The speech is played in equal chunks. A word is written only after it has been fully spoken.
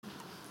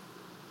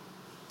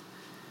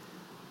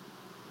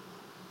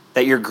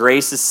that your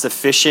grace is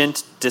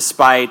sufficient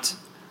despite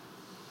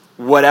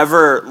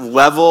whatever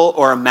level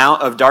or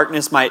amount of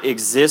darkness might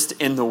exist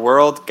in the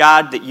world,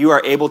 God, that you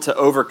are able to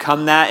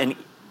overcome that, and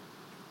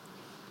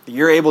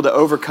you're able to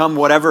overcome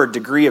whatever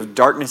degree of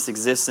darkness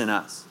exists in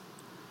us.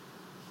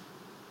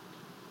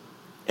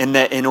 And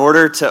that in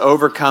order to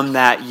overcome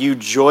that, you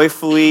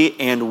joyfully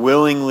and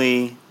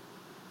willingly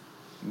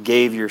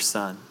gave your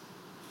Son,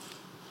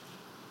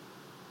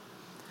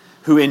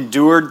 who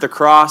endured the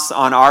cross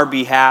on our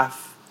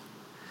behalf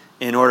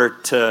in order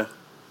to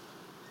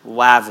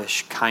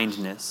lavish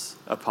kindness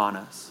upon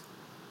us.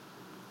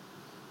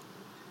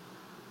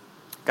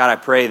 God, I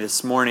pray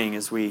this morning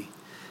as we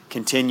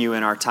continue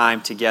in our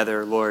time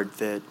together, Lord,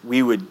 that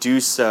we would do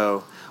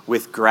so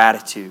with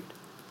gratitude.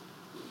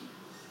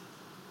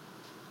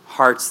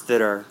 Hearts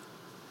that are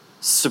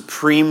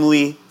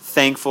supremely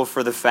thankful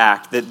for the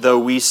fact that though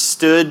we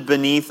stood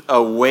beneath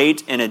a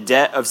weight and a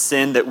debt of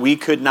sin that we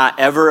could not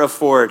ever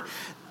afford,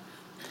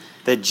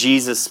 that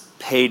Jesus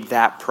paid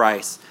that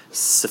price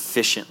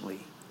sufficiently.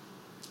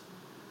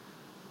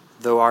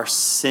 Though our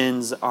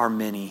sins are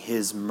many,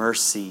 his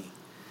mercy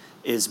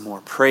is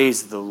more.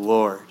 Praise the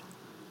Lord.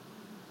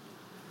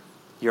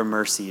 Your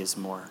mercy is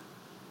more.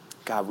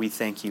 God, we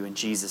thank you in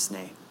Jesus'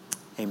 name.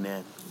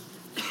 Amen.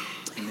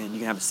 Amen. You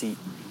can have a seat.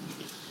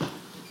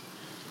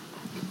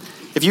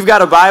 If you've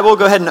got a Bible,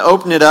 go ahead and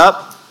open it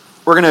up.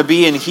 We're going to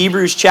be in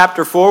Hebrews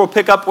chapter 4. We'll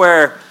pick up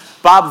where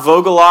Bob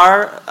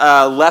Vogelaar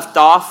left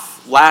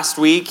off last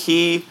week.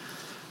 He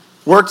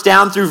worked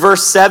down through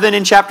verse 7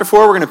 in chapter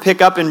 4. We're going to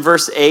pick up in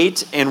verse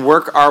 8 and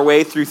work our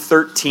way through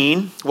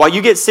 13. While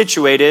you get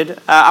situated,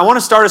 I want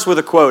to start us with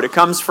a quote. It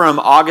comes from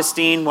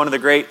Augustine, one of the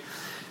great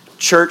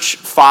church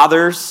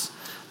fathers.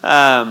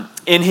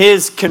 In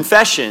his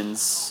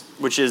Confessions,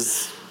 which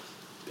is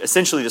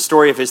essentially the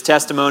story of his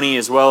testimony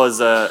as well as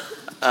a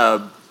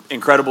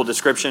incredible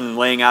description and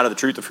laying out of the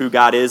truth of who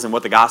God is and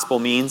what the gospel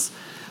means.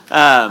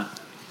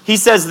 He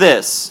says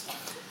this.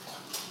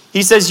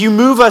 He says, "You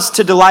move us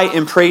to delight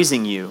in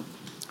praising you,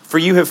 for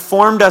you have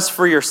formed us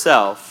for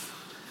yourself,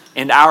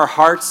 and our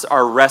hearts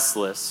are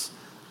restless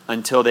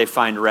until they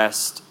find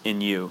rest in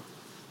you."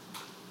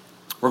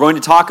 We're going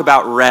to talk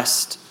about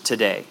rest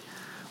today.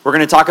 We're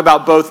going to talk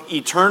about both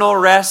eternal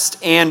rest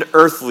and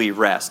earthly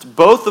rest,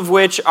 both of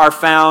which are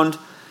found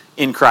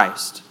in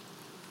Christ.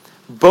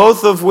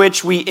 Both of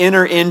which we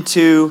enter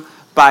into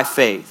by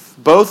faith.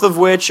 Both of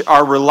which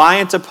are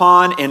reliant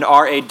upon and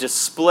are a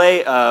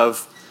display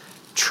of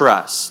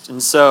trust.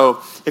 And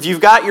so, if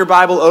you've got your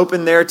Bible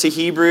open there to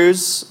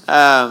Hebrews,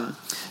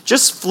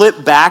 just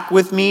flip back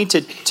with me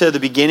to the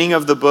beginning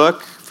of the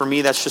book. For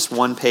me, that's just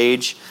one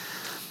page.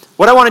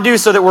 What I want to do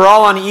so that we're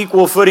all on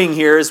equal footing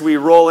here as we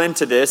roll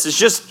into this is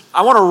just,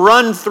 I want to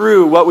run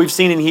through what we've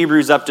seen in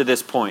Hebrews up to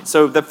this point.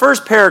 So the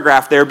first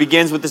paragraph there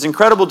begins with this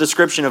incredible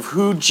description of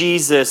who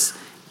Jesus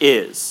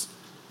is.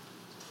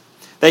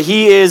 That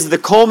he is the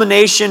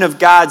culmination of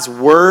God's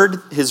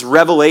word, his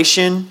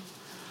revelation.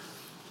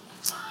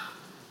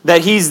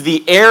 That he's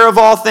the heir of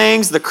all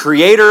things, the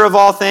creator of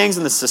all things,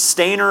 and the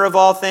sustainer of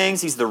all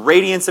things. He's the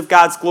radiance of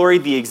God's glory,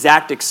 the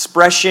exact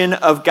expression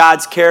of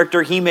God's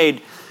character. He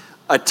made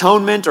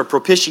atonement or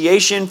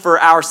propitiation for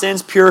our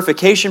sins,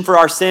 purification for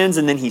our sins,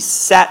 and then he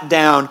sat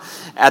down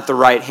at the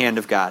right hand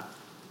of God.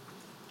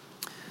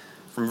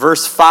 From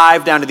verse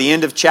 5 down to the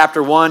end of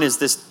chapter 1 is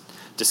this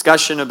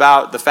discussion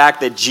about the fact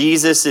that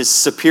Jesus is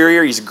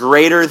superior, he's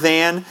greater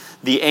than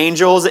the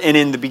angels, and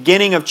in the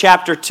beginning of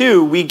chapter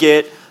 2, we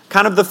get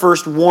kind of the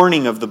first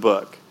warning of the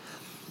book.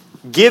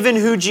 Given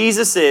who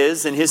Jesus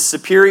is and his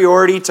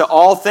superiority to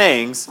all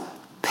things,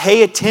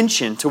 pay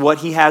attention to what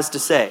he has to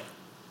say.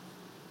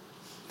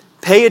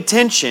 Pay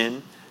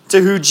attention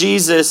to who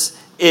Jesus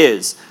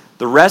is.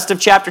 The rest of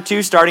chapter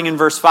 2, starting in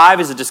verse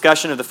 5, is a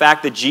discussion of the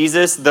fact that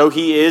Jesus, though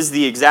he is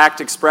the exact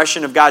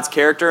expression of God's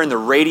character and the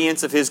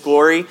radiance of his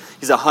glory,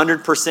 he's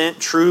 100%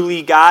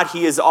 truly God,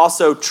 he is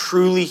also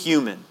truly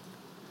human.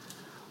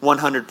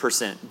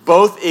 100%.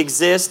 Both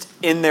exist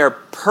in their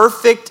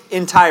perfect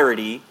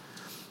entirety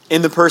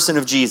in the person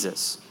of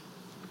Jesus.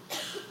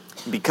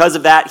 Because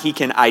of that, he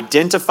can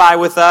identify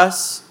with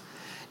us,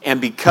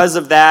 and because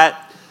of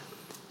that,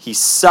 he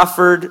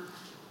suffered,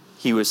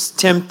 he was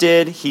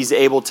tempted, he's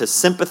able to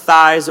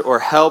sympathize or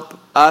help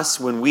us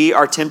when we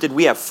are tempted.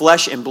 We have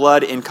flesh and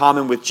blood in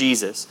common with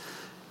Jesus.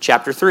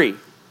 Chapter 3.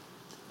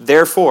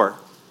 Therefore,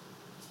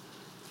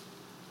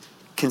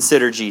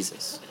 consider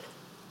Jesus.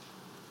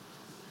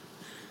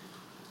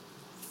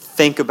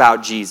 Think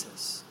about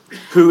Jesus,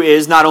 who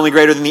is not only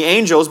greater than the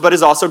angels, but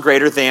is also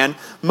greater than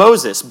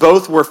Moses.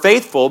 Both were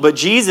faithful, but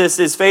Jesus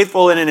is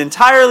faithful in an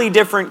entirely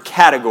different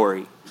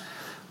category.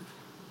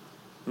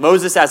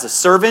 Moses as a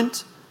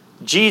servant,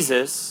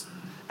 Jesus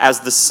as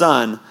the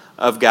Son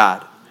of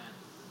God.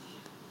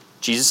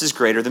 Jesus is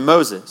greater than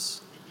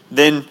Moses.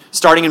 Then,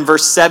 starting in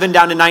verse 7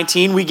 down to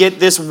 19, we get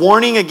this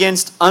warning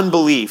against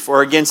unbelief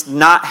or against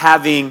not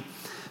having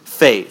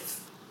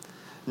faith.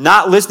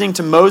 Not listening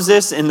to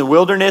Moses in the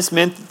wilderness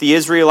meant that the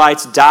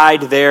Israelites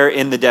died there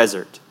in the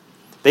desert.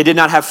 They did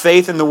not have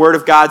faith in the word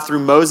of God through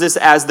Moses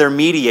as their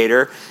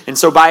mediator. And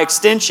so by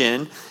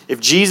extension, if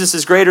Jesus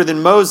is greater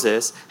than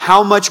Moses,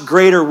 how much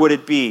greater would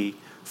it be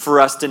for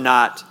us to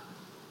not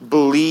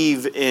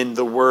believe in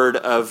the word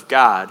of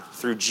God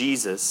through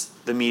Jesus,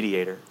 the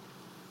mediator?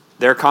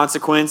 Their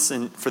consequence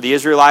for the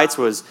Israelites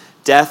was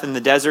death in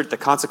the desert. The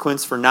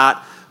consequence for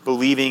not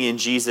believing in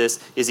Jesus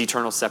is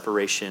eternal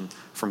separation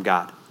from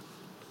God.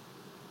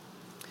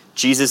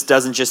 Jesus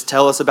doesn't just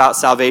tell us about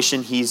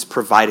salvation, he's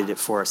provided it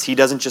for us. He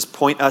doesn't just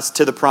point us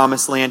to the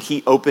promised land,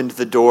 he opened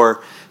the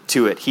door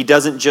to it. He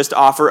doesn't just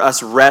offer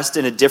us rest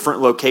in a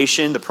different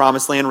location, the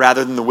promised land,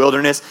 rather than the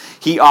wilderness.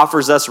 He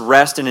offers us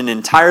rest in an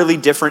entirely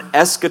different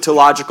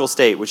eschatological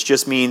state, which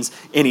just means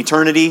in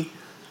eternity,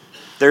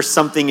 there's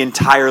something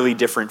entirely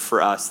different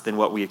for us than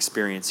what we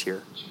experience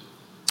here.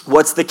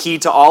 What's the key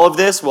to all of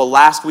this? Well,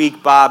 last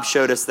week Bob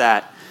showed us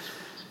that.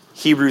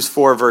 Hebrews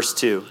 4, verse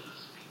 2.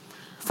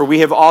 For we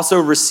have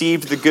also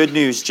received the good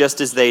news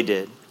just as they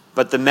did.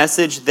 But the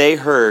message they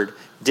heard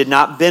did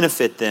not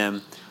benefit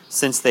them,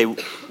 since they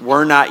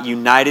were not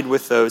united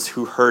with those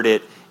who heard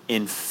it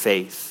in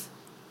faith.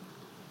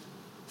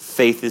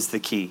 Faith is the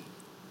key.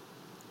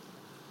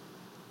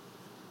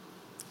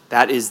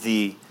 That is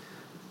the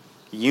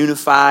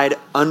unified,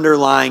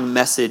 underlying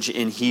message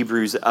in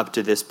Hebrews up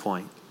to this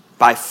point.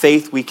 By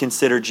faith, we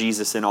consider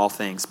Jesus in all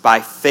things. By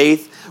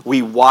faith,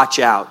 we watch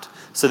out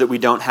so that we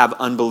don't have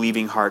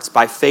unbelieving hearts.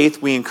 By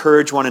faith, we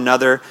encourage one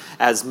another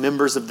as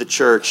members of the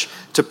church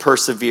to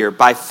persevere.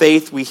 By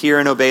faith, we hear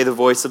and obey the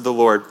voice of the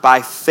Lord.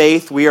 By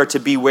faith, we are to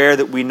beware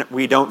that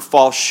we don't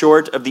fall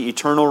short of the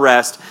eternal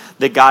rest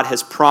that God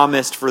has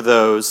promised for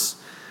those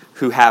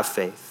who have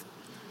faith.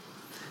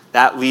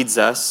 That leads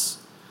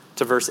us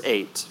to verse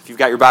 8. If you've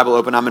got your Bible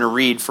open, I'm going to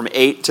read from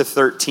 8 to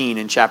 13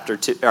 in chapter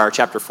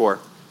 4.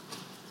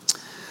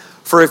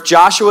 For if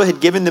Joshua had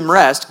given them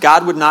rest,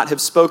 God would not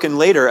have spoken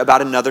later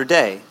about another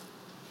day.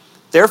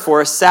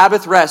 Therefore, a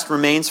Sabbath rest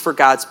remains for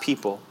God's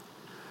people.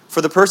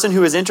 For the person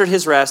who has entered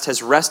his rest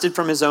has rested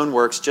from his own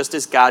works, just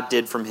as God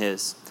did from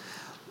his.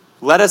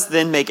 Let us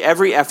then make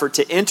every effort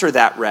to enter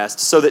that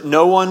rest, so that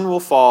no one will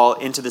fall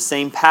into the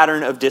same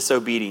pattern of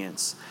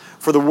disobedience.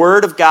 For the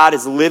word of God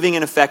is living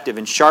and effective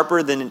and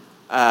sharper than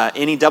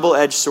any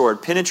double-edged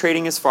sword,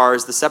 penetrating as far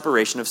as the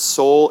separation of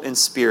soul and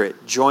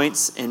spirit,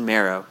 joints and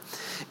marrow.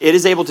 It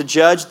is able to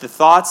judge the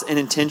thoughts and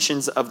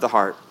intentions of the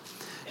heart.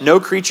 No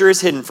creature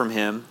is hidden from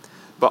him,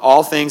 but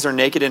all things are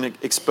naked and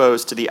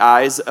exposed to the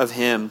eyes of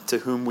him to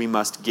whom we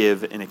must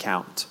give an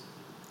account.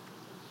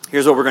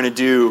 Here's what we're going to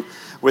do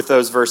with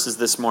those verses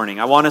this morning.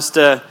 I want us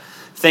to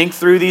think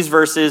through these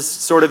verses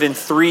sort of in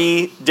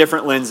three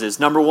different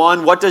lenses. Number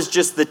one, what does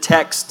just the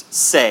text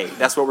say?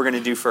 That's what we're going to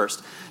do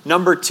first.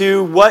 Number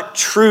two, what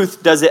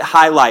truth does it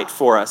highlight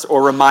for us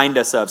or remind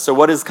us of? So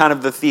what is kind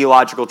of the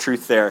theological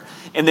truth there?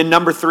 And then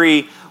number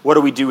three, what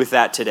do we do with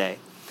that today?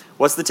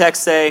 What's the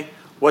text say?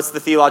 What's the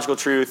theological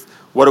truth?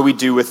 What do we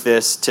do with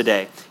this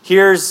today?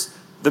 Here's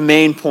the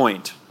main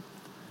point.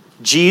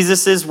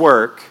 Jesus'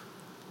 work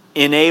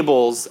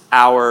enables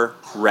our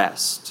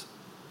rest.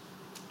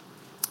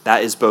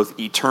 That is both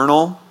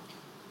eternal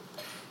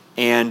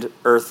and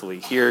earthly.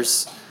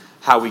 Here's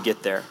how we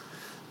get there.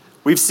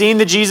 We've seen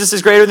that Jesus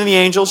is greater than the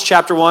angels,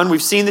 chapter 1.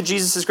 We've seen that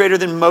Jesus is greater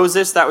than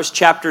Moses, that was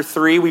chapter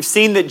 3. We've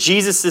seen that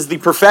Jesus is the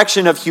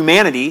perfection of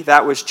humanity,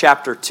 that was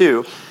chapter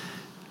 2.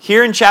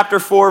 Here in chapter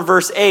 4,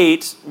 verse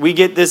 8, we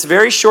get this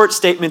very short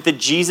statement that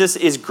Jesus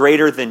is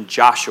greater than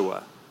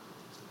Joshua.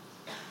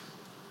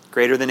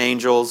 Greater than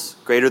angels,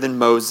 greater than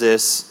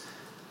Moses,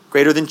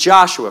 greater than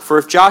Joshua. For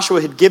if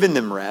Joshua had given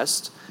them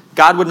rest,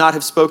 God would not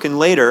have spoken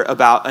later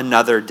about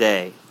another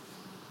day.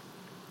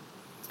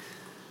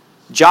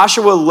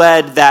 Joshua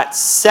led that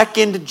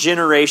second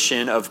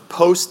generation of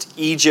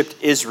post-Egypt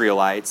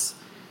Israelites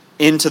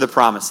into the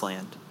promised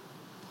land.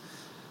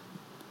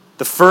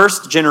 The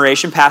first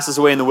generation passes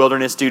away in the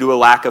wilderness due to a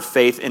lack of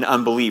faith and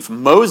unbelief.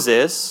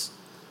 Moses,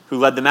 who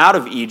led them out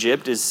of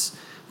Egypt, is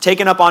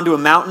taken up onto a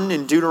mountain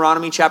in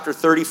Deuteronomy chapter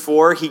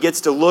 34. He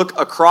gets to look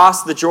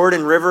across the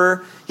Jordan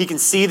River. He can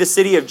see the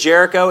city of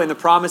Jericho in the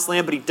promised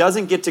land, but he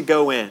doesn't get to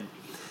go in.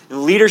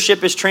 And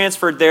leadership is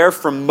transferred there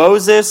from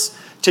Moses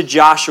to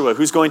Joshua,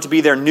 who's going to be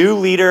their new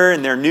leader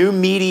and their new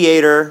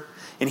mediator,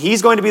 and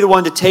he's going to be the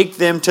one to take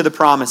them to the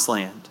promised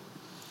land.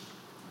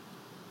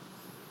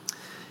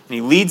 And he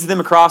leads them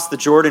across the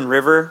Jordan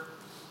River,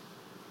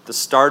 the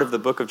start of the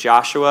book of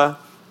Joshua,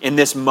 in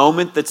this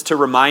moment that's to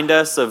remind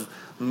us of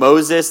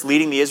Moses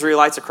leading the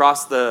Israelites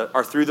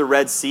through the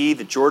Red Sea.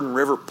 The Jordan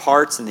River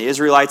parts and the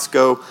Israelites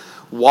go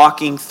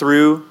walking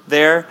through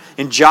there,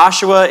 and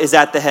Joshua is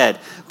at the head.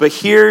 But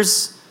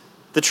here's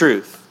the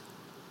truth.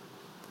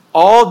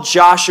 All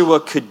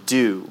Joshua could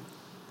do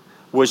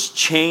was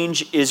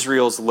change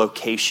Israel's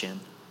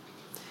location.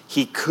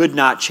 He could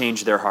not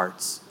change their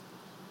hearts.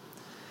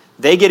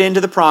 They get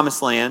into the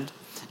promised land,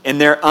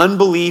 and their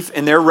unbelief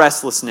and their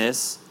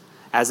restlessness,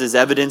 as is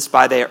evidenced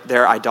by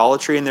their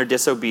idolatry and their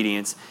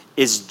disobedience,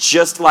 is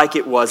just like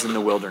it was in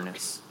the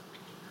wilderness.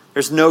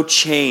 There's no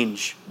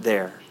change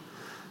there.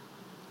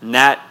 And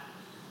that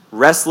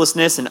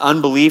restlessness and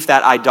unbelief,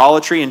 that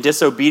idolatry and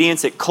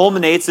disobedience, it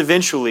culminates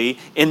eventually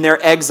in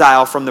their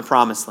exile from the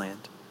promised land.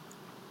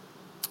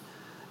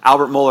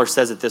 Albert Mohler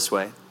says it this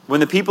way: when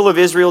the people of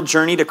Israel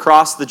journeyed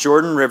across the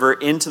Jordan River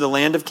into the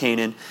land of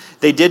Canaan,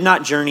 they did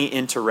not journey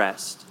into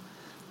rest.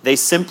 They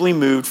simply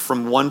moved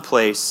from one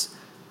place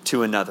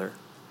to another.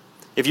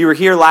 If you were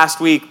here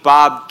last week,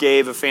 Bob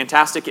gave a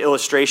fantastic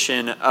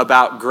illustration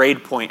about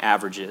grade point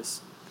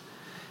averages.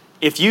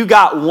 If you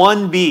got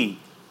 1 B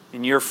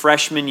in your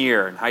freshman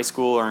year in high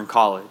school or in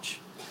college,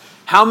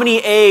 how many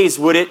A's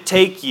would it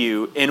take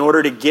you in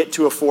order to get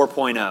to a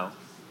 4.0?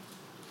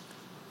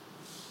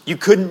 You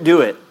couldn't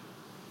do it.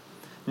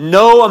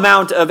 No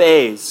amount of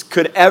A's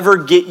could ever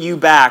get you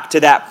back to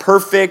that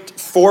perfect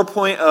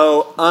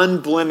 4.0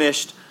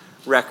 unblemished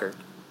record.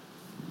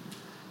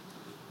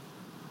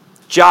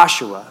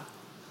 Joshua,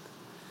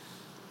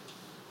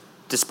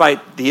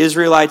 despite the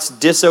Israelites'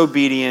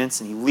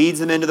 disobedience, and he leads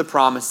them into the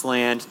promised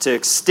land, to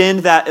extend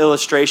that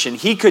illustration,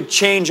 he could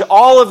change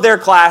all of their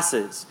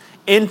classes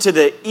into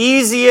the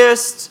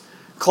easiest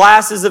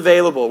classes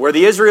available, where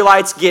the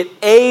Israelites get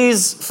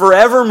A's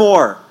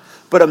forevermore.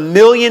 But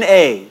 1,000,000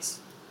 A's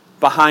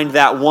behind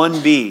that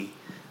 1 B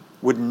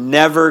would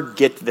never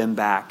get them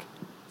back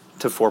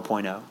to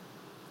 4.0.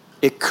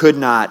 It could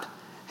not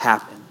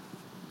happen.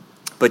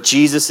 But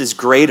Jesus is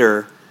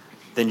greater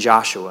than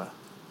Joshua.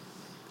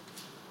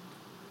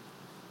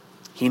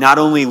 He not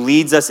only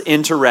leads us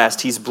into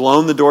rest, he's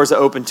blown the doors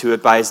open to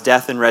it by his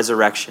death and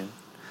resurrection.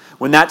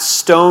 When that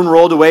stone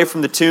rolled away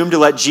from the tomb to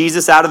let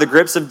Jesus out of the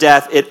grips of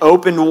death, it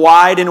opened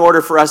wide in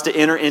order for us to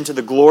enter into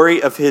the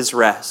glory of his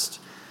rest.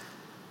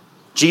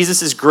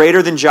 Jesus is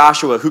greater than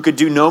Joshua, who could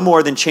do no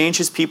more than change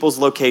his people's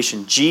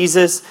location.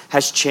 Jesus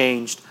has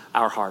changed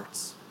our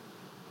hearts.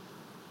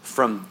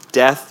 From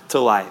death to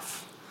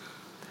life.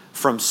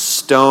 From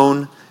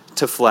stone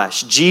to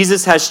flesh.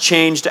 Jesus has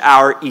changed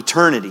our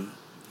eternity.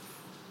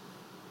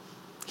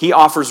 He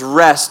offers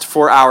rest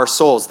for our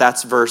souls.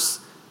 That's verse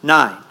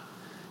 9.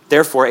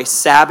 Therefore, a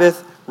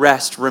Sabbath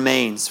rest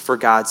remains for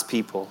God's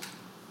people.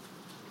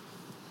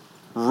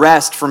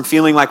 Rest from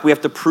feeling like we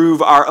have to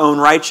prove our own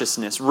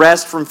righteousness.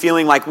 Rest from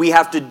feeling like we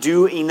have to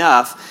do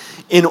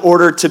enough in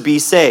order to be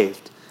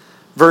saved.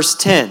 Verse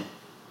 10.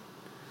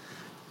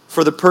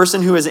 For the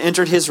person who has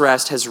entered his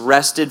rest has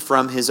rested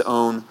from his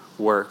own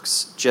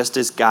works, just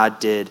as God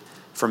did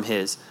from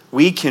his.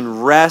 We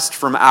can rest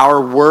from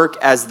our work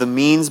as the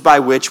means by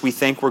which we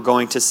think we're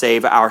going to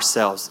save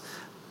ourselves.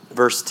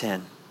 Verse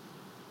 10.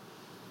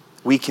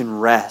 We can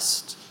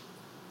rest.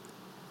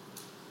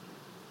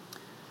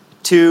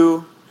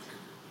 2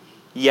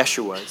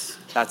 Yeshuas.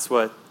 That's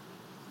what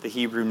the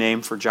Hebrew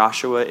name for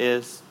Joshua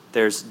is.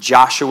 There's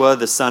Joshua,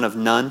 the son of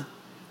Nun,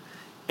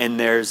 and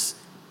there's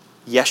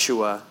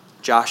Yeshua,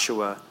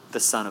 Joshua, the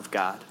son of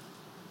God.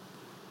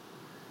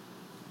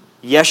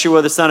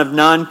 Yeshua, the son of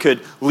Nun,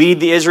 could lead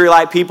the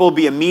Israelite people,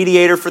 be a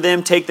mediator for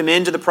them, take them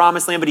into the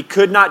promised land, but he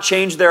could not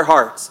change their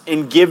hearts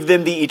and give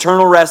them the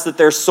eternal rest that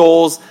their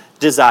souls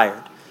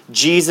desired.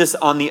 Jesus,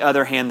 on the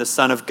other hand, the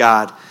Son of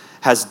God,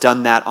 has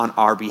done that on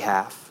our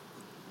behalf.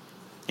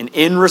 And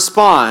in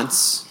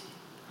response,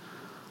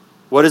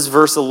 what does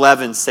verse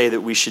 11 say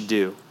that we should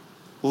do?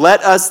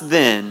 Let us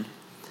then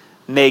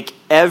make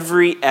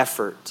every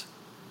effort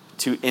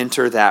to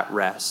enter that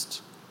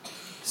rest,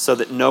 so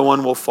that no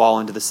one will fall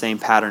into the same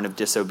pattern of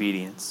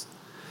disobedience.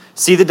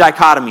 See the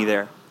dichotomy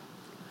there.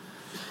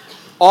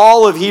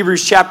 All of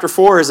Hebrews chapter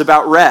 4 is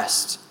about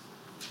rest.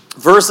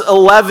 Verse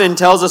 11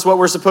 tells us what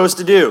we're supposed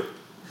to do.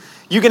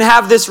 You can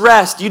have this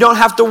rest. You don't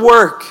have to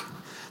work.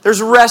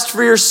 There's rest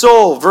for your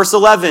soul. Verse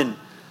 11,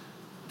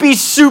 be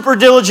super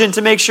diligent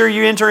to make sure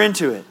you enter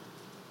into it.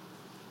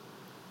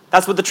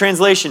 That's what the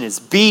translation is.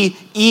 Be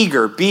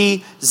eager.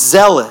 Be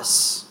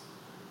zealous.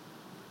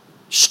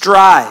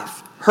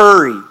 Strive.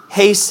 Hurry.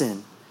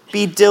 Hasten.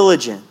 Be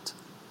diligent.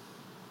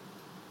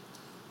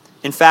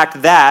 In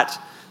fact, that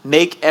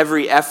make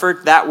every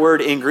effort, that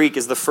word in Greek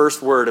is the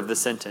first word of the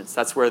sentence.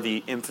 That's where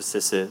the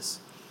emphasis is.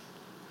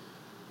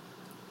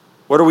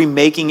 What are we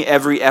making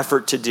every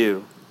effort to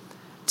do?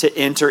 To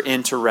enter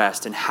into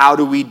rest. And how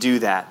do we do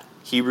that?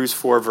 Hebrews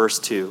 4 verse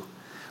 2.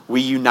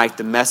 We unite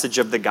the message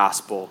of the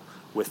gospel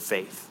with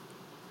faith.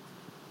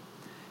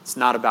 It's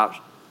not about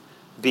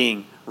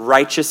being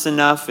righteous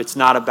enough. It's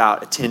not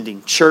about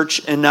attending church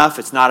enough.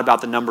 It's not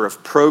about the number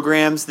of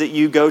programs that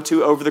you go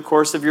to over the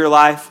course of your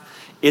life.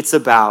 It's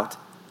about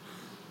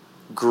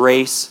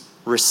grace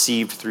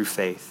received through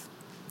faith.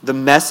 The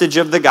message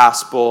of the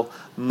gospel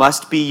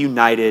must be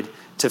united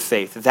to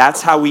faith.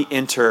 That's how we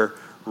enter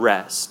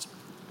rest.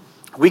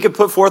 We could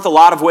put forth a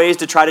lot of ways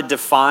to try to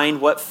define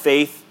what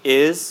faith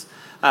is.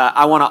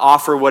 I want to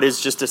offer what is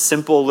just a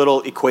simple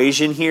little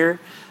equation here,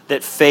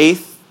 that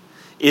faith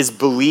is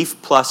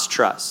belief plus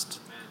trust.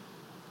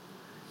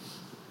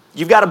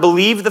 You've got to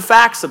believe the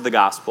facts of the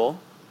gospel,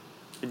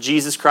 that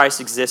Jesus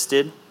Christ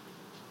existed,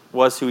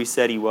 was who he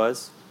said he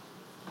was,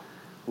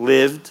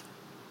 lived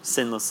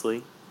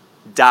sinlessly,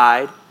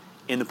 died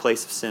in the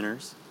place of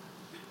sinners,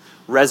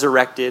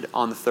 resurrected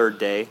on the third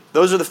day.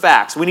 Those are the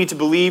facts. We need to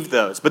believe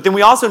those. But then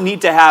we also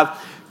need to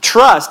have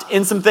trust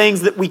in some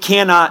things that we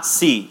cannot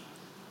see.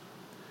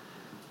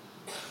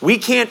 We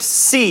can't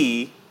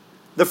see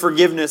the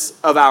forgiveness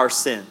of our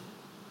sin.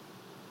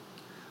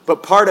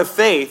 But part of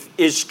faith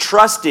is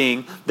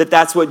trusting that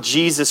that's what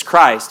Jesus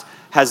Christ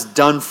has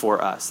done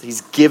for us.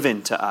 He's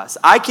given to us.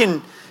 I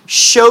can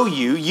show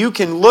you, you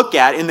can look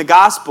at in the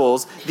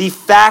Gospels the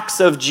facts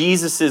of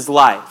Jesus'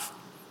 life.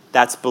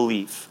 That's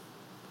belief.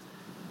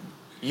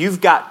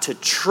 You've got to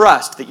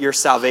trust that your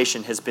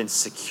salvation has been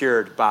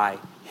secured by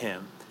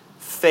Him.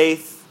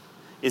 Faith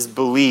is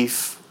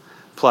belief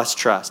plus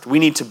trust. We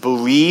need to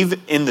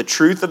believe in the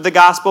truth of the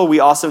gospel. We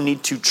also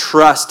need to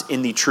trust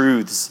in the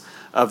truths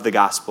of the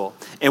gospel.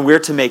 And we're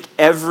to make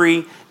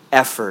every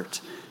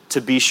effort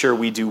to be sure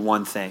we do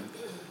one thing.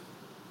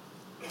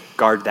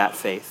 Guard that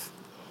faith.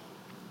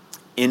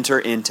 Enter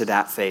into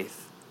that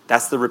faith.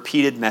 That's the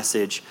repeated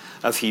message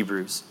of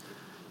Hebrews.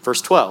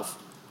 Verse 12.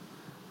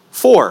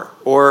 For,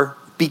 or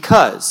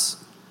because,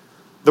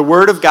 the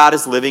word of God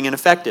is living and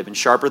effective and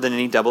sharper than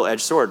any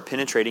double-edged sword,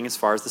 penetrating as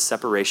far as the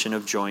separation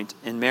of joint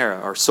and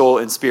marrow, or soul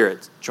and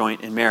spirit,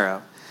 joint and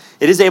marrow.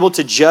 It is able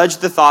to judge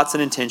the thoughts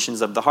and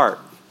intentions of the heart.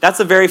 That's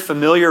a very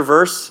familiar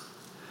verse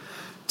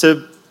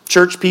to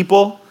church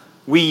people.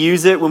 We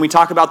use it when we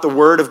talk about the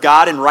word of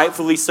God, and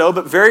rightfully so,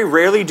 but very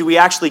rarely do we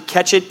actually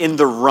catch it in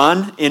the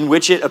run in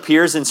which it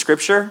appears in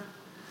Scripture.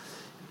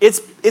 It's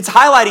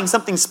highlighting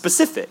something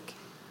specific.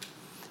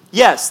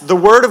 Yes, the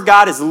word of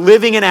God is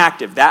living and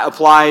active. That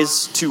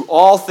applies to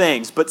all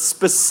things. But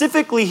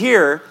specifically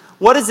here,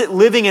 what is it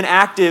living and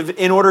active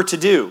in order to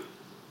do?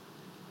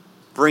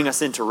 Bring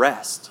us into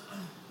rest.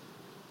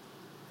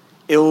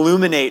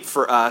 Illuminate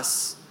for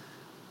us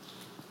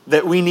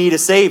that we need a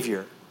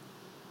Savior.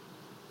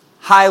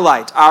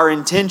 Highlight our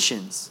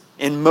intentions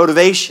and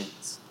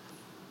motivations.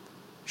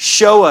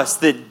 Show us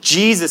that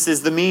Jesus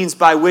is the means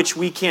by which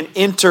we can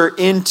enter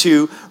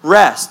into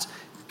rest.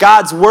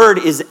 God's word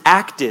is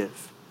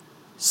active,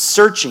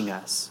 searching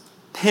us,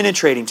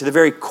 penetrating to the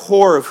very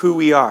core of who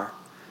we are,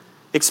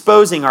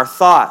 exposing our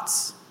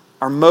thoughts,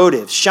 our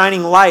motives,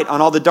 shining light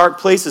on all the dark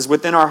places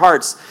within our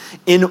hearts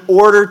in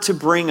order to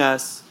bring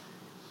us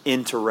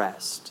into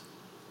rest,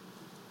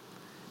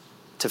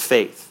 to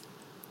faith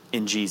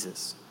in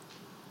Jesus.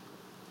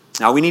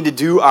 Now we need to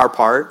do our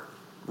part,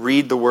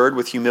 read the word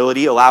with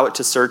humility, allow it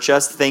to search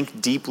us,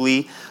 think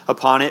deeply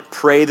upon it,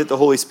 pray that the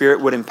Holy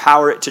Spirit would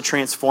empower it to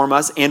transform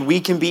us, and we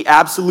can be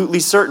absolutely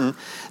certain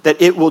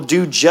that it will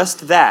do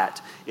just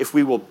that if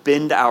we will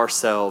bend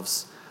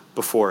ourselves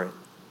before it.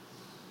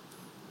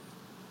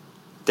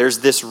 There's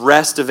this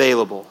rest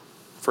available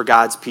for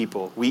God's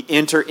people. We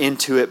enter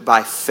into it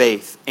by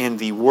faith, and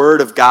the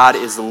word of God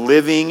is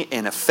living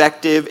and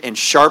effective and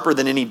sharper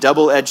than any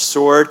double-edged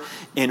sword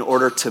in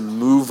order to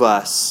move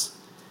us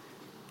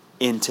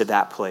into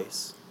that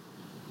place.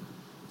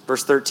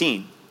 Verse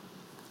 13.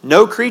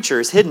 No creature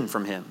is hidden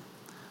from him,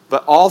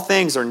 but all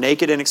things are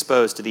naked and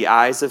exposed to the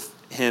eyes of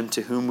him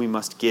to whom we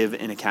must give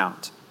an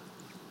account.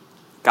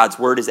 God's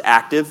word is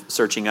active,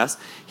 searching us.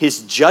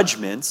 His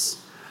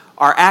judgments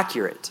are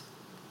accurate,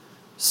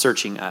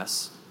 searching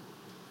us.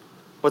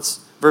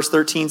 What's verse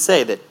 13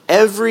 say? That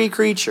every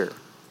creature,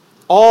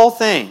 all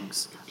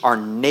things, are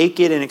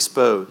naked and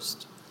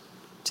exposed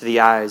to the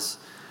eyes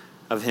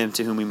of him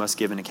to whom we must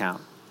give an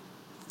account.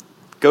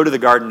 Go to the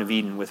Garden of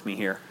Eden with me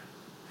here.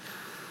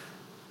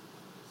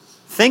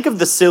 Think of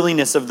the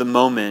silliness of the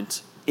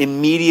moment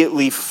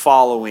immediately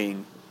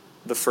following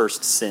the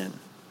first sin.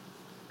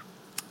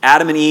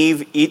 Adam and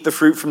Eve eat the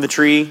fruit from the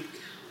tree.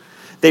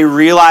 They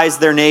realize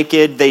they're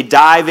naked. They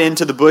dive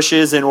into the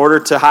bushes in order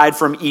to hide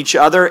from each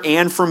other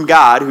and from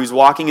God, who's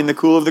walking in the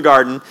cool of the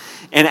garden.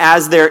 And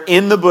as they're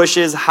in the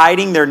bushes,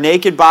 hiding their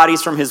naked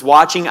bodies from his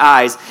watching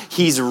eyes,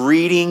 he's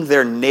reading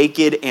their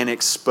naked and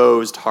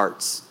exposed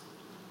hearts.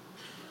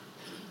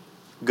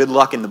 Good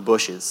luck in the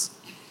bushes.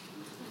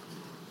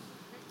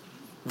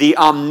 The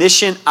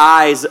omniscient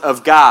eyes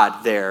of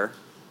God there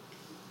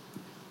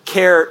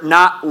care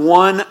not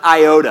one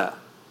iota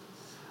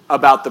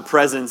about the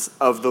presence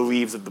of the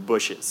leaves of the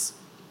bushes.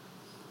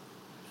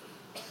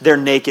 They're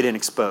naked and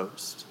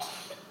exposed.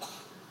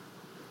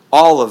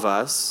 All of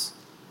us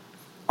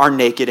are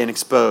naked and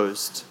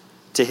exposed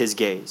to his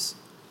gaze.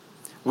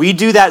 We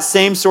do that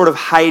same sort of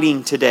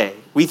hiding today.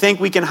 We think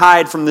we can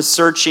hide from the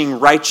searching,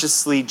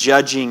 righteously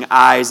judging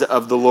eyes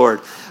of the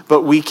Lord,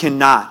 but we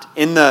cannot.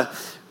 In the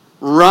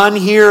run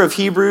here of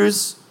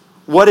Hebrews,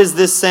 what is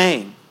this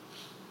saying?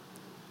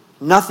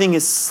 Nothing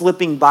is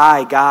slipping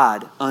by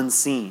God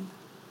unseen.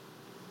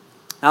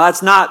 Now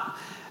that's not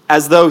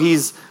as though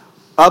he's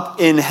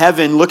up in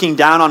heaven looking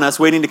down on us,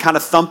 waiting to kind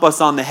of thump us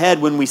on the head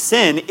when we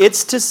sin.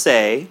 It's to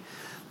say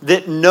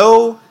that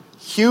no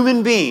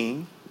human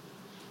being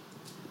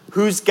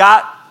who's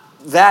got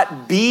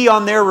that B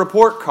on their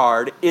report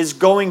card is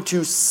going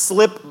to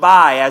slip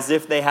by as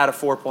if they had a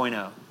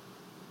 4.0.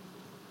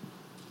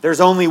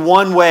 There's only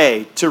one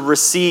way to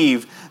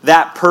receive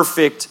that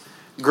perfect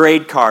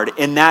grade card,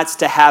 and that's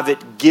to have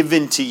it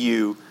given to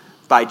you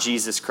by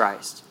Jesus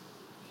Christ.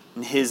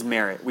 in his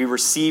merit. We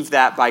receive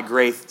that by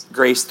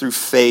grace through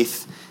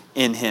faith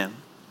in him.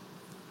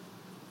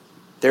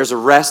 There's a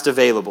rest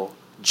available.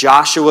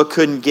 Joshua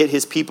couldn't get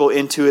his people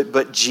into it,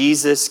 but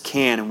Jesus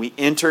can. And we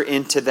enter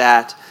into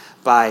that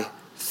by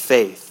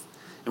faith.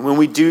 And when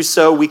we do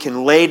so, we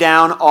can lay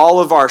down all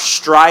of our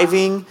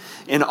striving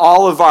and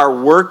all of our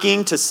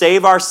working to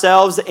save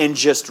ourselves and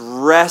just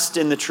rest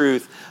in the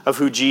truth of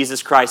who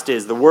Jesus Christ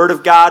is. The Word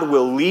of God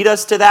will lead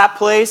us to that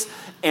place,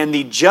 and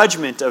the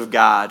judgment of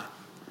God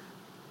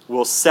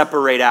will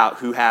separate out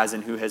who has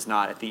and who has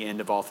not at the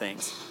end of all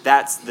things.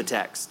 That's the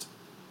text.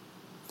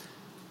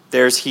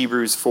 There's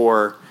Hebrews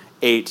 4,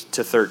 8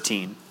 to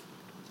 13.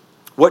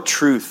 What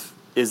truth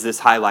is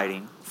this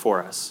highlighting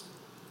for us?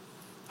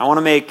 I want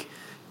to make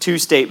two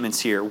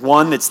statements here.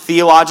 One that's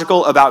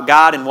theological about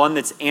God and one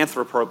that's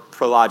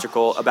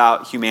anthropological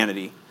about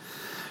humanity.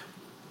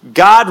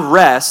 God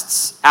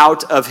rests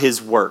out of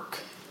his work.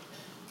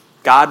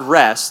 God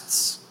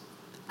rests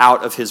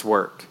out of his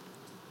work.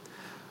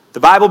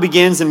 The Bible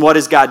begins in what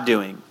is God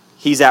doing?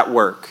 He's at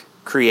work,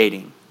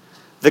 creating.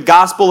 The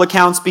gospel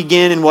accounts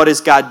begin in what is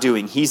God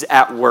doing? He's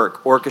at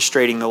work,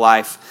 orchestrating the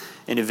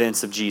life and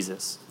events of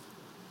Jesus.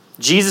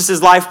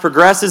 Jesus' life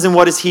progresses, and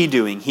what is he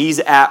doing? He's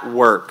at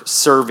work,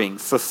 serving,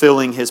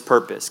 fulfilling his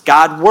purpose.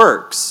 God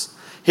works.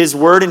 His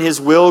word and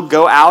his will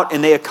go out,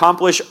 and they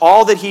accomplish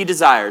all that he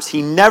desires.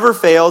 He never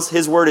fails.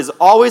 His word is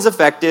always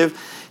effective.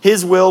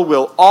 His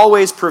will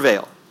always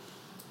prevail.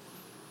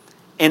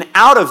 And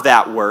out of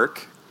that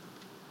work,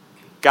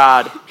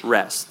 God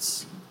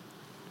rests.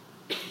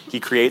 He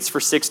creates for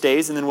 6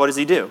 days, and then what does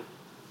he do?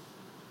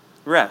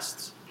 He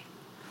rests.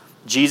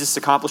 Jesus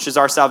accomplishes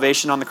our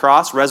salvation on the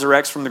cross,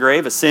 resurrects from the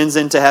grave, ascends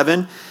into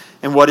heaven,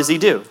 and what does he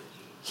do?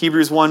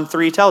 Hebrews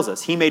 1:3 tells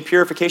us, he made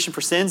purification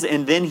for sins,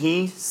 and then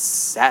he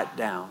sat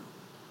down.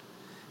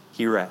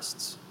 He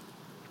rests.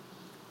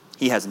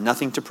 He has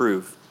nothing to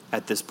prove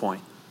at this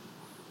point.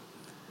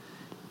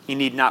 He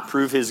need not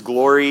prove his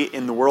glory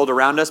in the world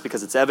around us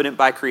because it's evident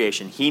by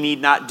creation. He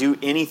need not do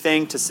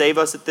anything to save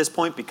us at this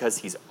point because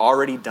he's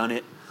already done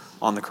it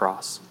on the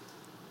cross.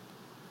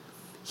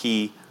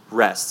 He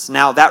rests.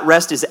 Now, that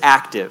rest is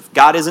active.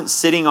 God isn't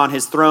sitting on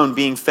his throne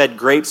being fed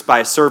grapes by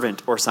a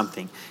servant or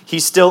something.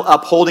 He's still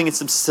upholding and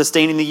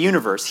sustaining the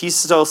universe. He's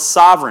still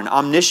sovereign,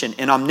 omniscient,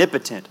 and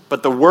omnipotent.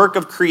 But the work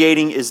of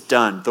creating is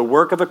done. The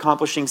work of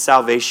accomplishing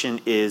salvation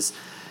is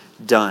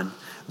done.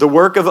 The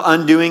work of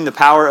undoing the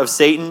power of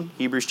Satan,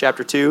 Hebrews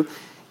chapter 2,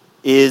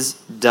 is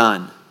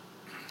done.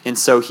 And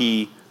so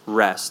he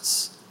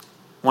rests.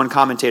 One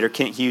commentator,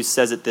 Kent Hughes,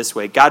 says it this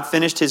way: God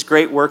finished his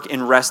great work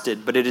and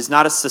rested, but it is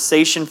not a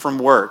cessation from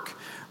work,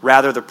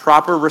 rather the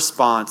proper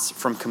response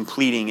from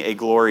completing a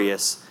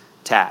glorious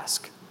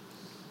task.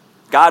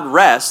 God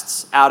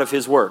rests out of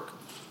his work.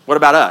 What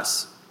about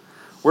us?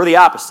 We're the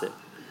opposite.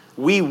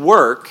 We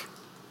work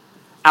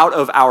out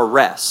of our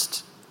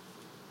rest.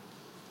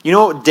 You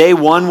know what day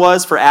one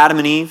was for Adam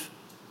and Eve?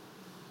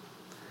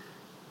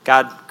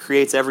 God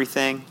creates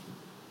everything,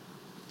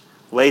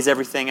 lays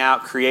everything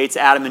out, creates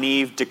Adam and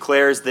Eve,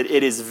 declares that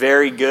it is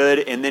very good,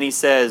 and then he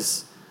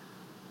says,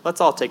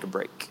 let's all take a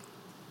break.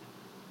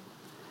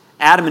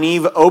 Adam and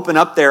Eve open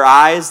up their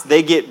eyes,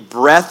 they get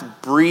breath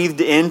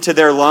breathed into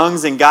their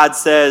lungs, and God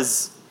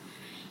says,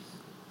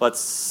 let's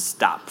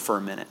stop for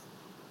a minute.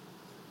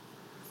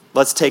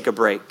 Let's take a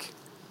break.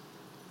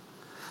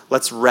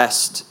 Let's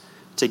rest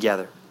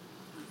together.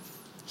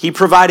 He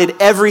provided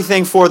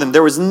everything for them.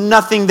 There was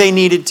nothing they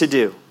needed to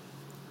do.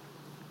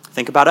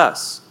 Think about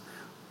us.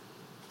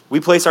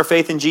 We place our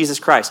faith in Jesus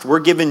Christ. We're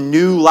given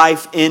new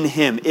life in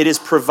him. It is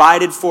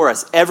provided for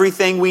us,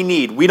 everything we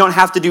need. We don't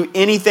have to do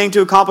anything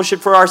to accomplish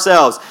it for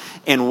ourselves.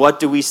 And what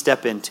do we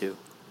step into?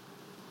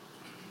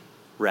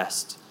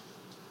 Rest.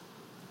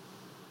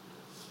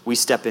 We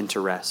step into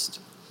rest.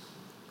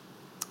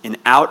 And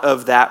out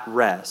of that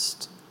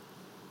rest,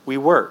 we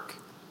work.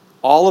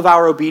 All of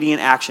our obedient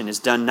action is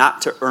done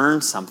not to earn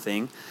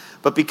something,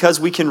 but because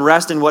we can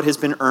rest in what has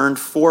been earned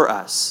for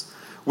us.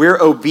 We're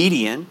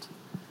obedient.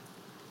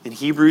 And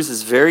Hebrews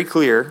is very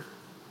clear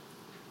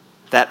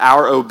that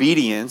our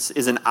obedience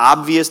is an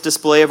obvious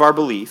display of our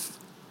belief.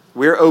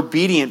 We're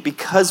obedient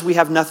because we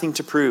have nothing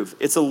to prove.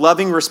 It's a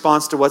loving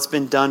response to what's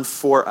been done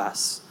for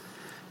us.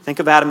 Think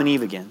of Adam and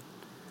Eve again.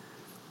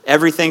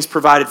 Everything's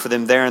provided for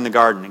them there in the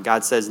garden. And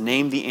God says,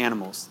 name the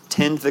animals,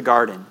 tend the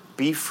garden,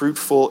 be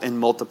fruitful and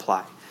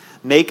multiply.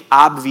 Make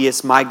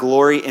obvious my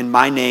glory and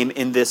my name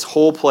in this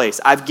whole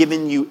place. I've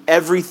given you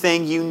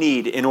everything you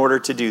need in order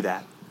to do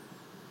that.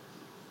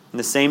 And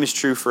the same is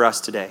true for us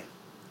today.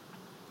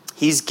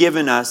 He's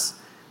given us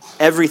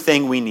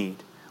everything we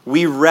need.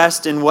 We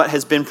rest in what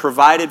has been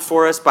provided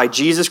for us by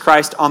Jesus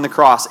Christ on the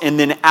cross. And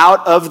then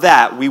out of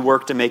that, we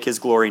work to make his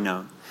glory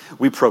known.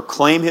 We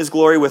proclaim his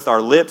glory with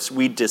our lips.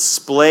 We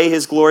display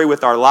his glory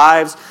with our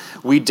lives.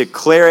 We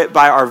declare it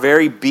by our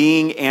very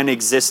being and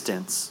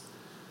existence.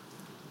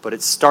 But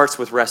it starts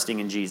with resting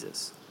in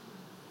Jesus.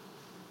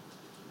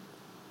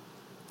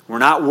 We're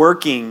not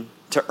working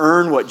to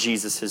earn what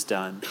Jesus has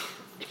done.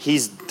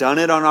 He's done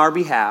it on our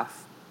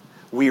behalf.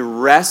 We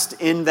rest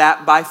in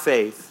that by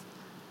faith.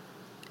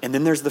 And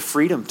then there's the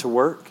freedom to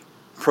work,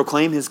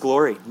 proclaim his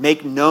glory,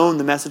 make known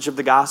the message of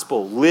the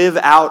gospel, live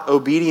out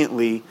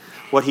obediently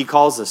what he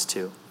calls us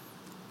to.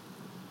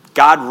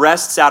 God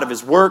rests out of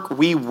his work.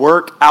 We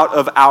work out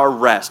of our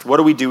rest. What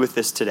do we do with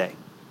this today?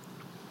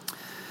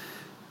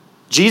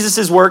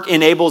 Jesus' work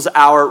enables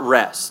our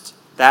rest.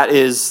 That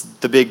is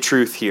the big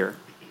truth here.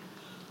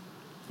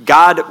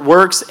 God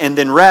works and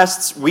then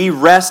rests. We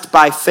rest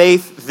by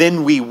faith,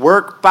 then we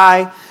work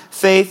by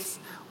faith.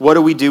 What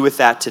do we do with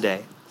that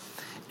today?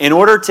 In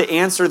order to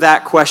answer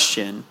that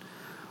question,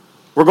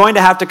 we're going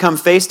to have to come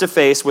face to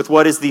face with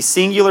what is the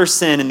singular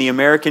sin in the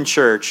American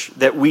church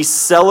that we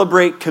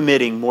celebrate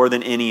committing more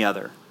than any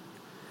other,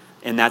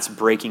 and that's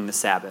breaking the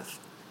Sabbath.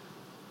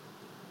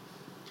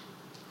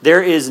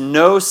 There is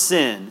no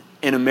sin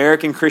in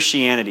American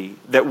Christianity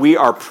that we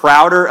are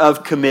prouder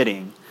of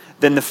committing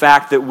than the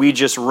fact that we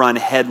just run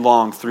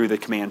headlong through the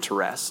command to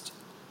rest.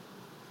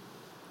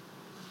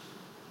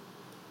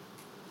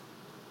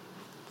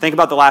 Think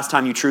about the last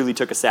time you truly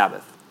took a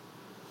Sabbath.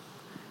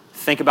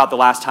 Think about the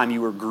last time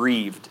you were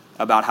grieved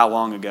about how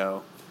long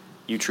ago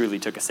you truly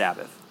took a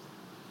Sabbath.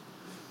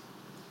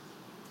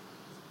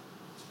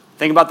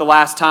 Think about the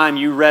last time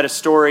you read a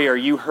story or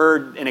you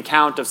heard an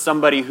account of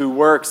somebody who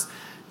works,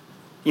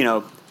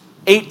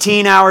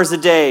 18 hours a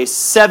day,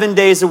 7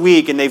 days a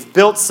week, and they've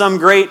built some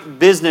great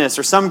business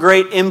or some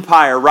great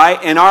empire, right?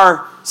 And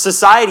our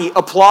society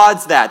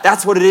applauds that.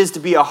 That's what it is to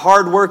be a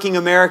hardworking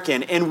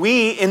American. And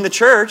we in the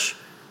church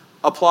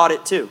applaud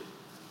it too.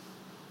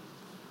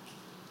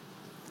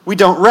 We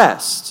don't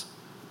rest.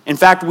 In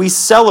fact, we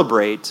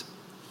celebrate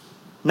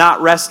not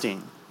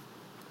resting.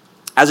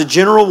 As a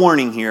general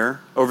warning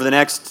here, over the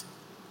next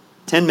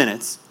 10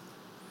 minutes,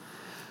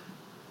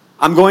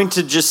 I'm going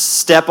to just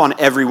step on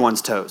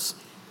everyone's toes.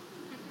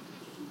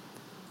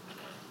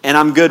 And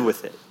I'm good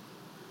with it.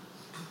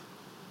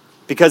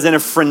 Because in a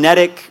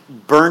frenetic,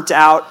 burnt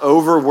out,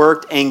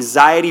 overworked,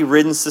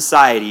 anxiety-ridden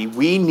society,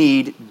 we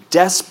need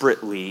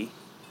desperately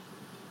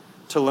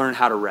to learn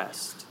how to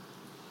rest.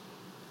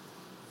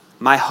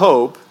 My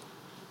hope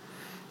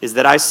is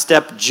that I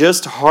step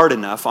just hard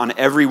enough on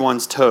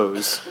everyone's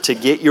toes to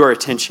get your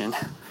attention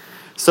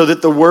so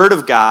that the Word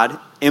of God,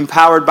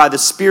 empowered by the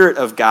Spirit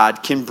of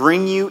God, can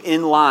bring you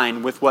in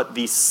line with what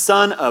the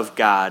Son of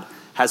God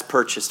has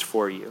purchased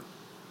for you.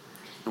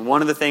 And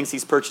one of the things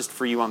he's purchased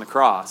for you on the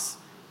cross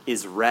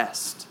is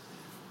rest.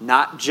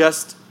 Not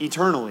just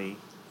eternally,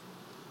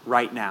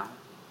 right now.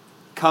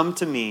 Come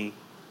to me,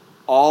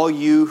 all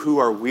you who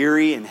are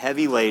weary and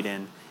heavy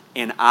laden,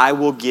 and I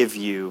will give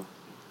you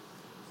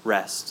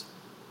rest.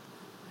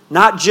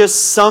 Not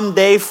just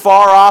someday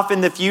far off in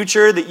the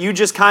future that you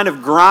just kind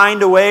of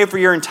grind away for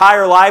your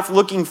entire life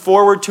looking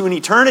forward to an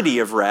eternity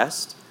of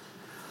rest,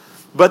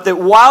 but that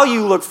while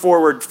you look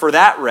forward for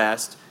that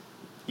rest,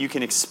 you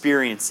can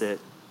experience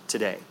it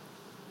today.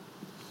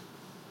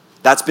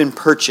 That's been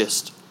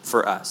purchased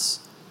for us.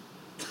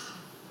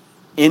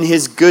 In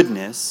his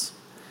goodness,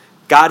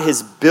 God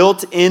has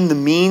built in the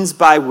means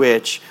by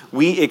which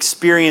we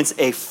experience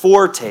a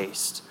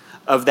foretaste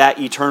of that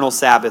eternal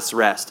Sabbath's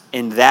rest,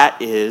 and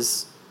that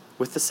is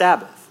with the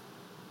Sabbath.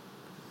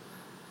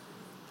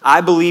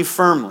 I believe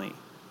firmly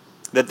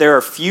that there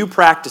are few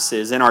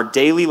practices in our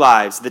daily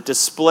lives that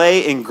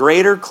display in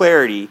greater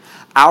clarity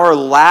our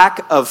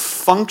lack of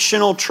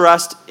functional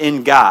trust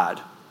in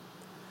God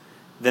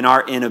than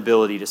our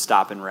inability to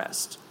stop and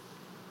rest.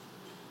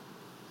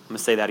 I'm going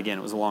to say that again.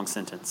 It was a long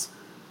sentence.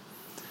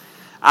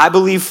 I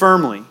believe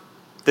firmly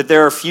that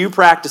there are few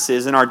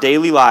practices in our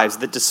daily lives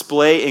that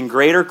display in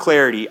greater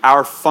clarity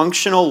our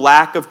functional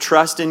lack of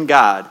trust in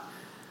God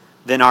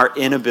than our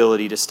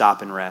inability to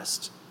stop and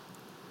rest.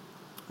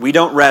 We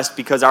don't rest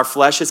because our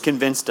flesh has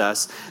convinced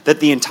us that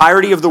the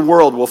entirety of the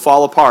world will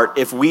fall apart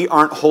if we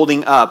aren't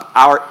holding up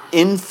our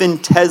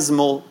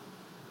infinitesimal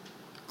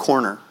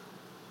corner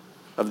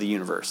of the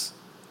universe.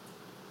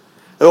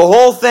 The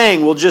whole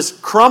thing will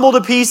just crumble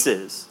to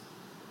pieces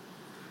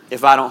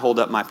if I don't hold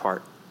up my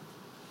part.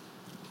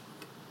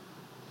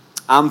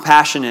 I'm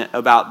passionate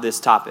about this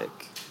topic.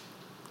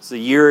 It's a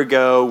year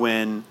ago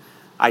when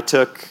I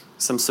took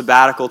some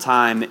sabbatical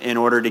time in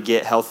order to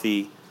get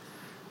healthy.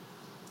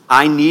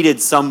 I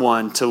needed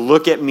someone to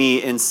look at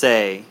me and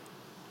say,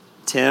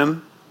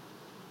 Tim,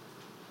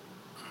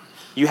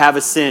 you have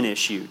a sin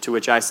issue, to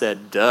which I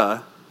said,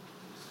 duh.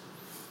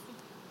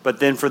 But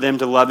then for them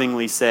to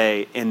lovingly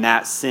say, and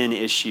that sin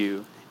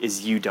issue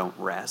is you don't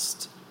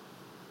rest.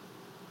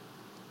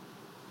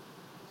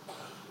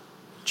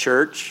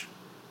 Church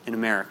in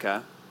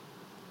America,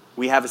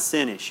 we have a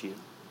sin issue.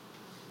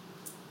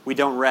 We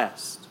don't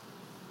rest.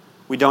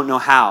 We don't know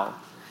how.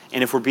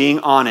 And if we're being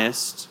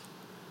honest,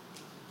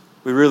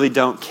 we really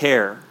don't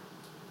care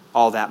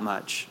all that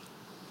much.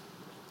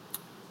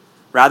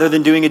 Rather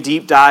than doing a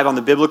deep dive on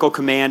the biblical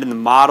command and the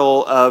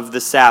model of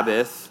the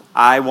Sabbath,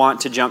 I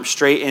want to jump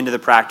straight into the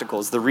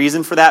practicals. The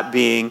reason for that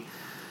being,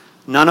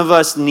 none of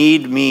us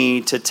need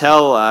me to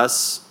tell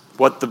us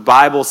what the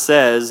Bible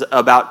says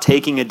about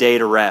taking a day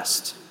to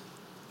rest.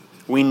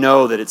 We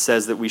know that it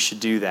says that we should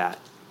do that.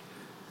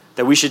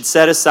 that we should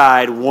set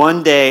aside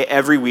one day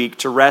every week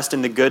to rest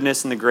in the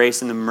goodness and the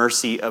grace and the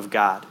mercy of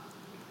God.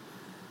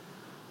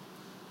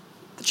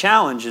 The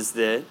challenge is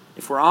that,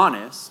 if we're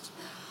honest,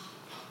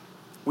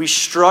 we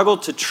struggle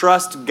to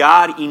trust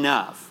God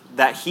enough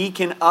that He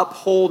can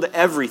uphold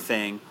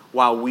everything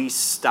while we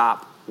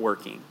stop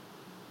working.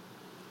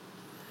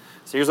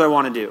 So here's what I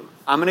want to do.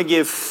 I'm going to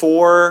give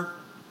 4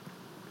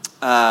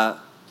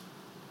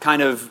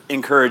 kind of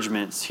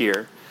encouragements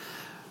here.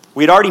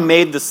 We'd already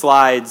made the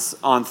slides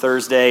on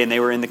Thursday, and they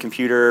were in the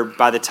computer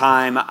by the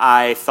time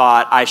I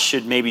thought I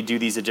should maybe do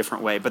these a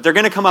different way. But they're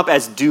going to come up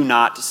as do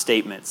not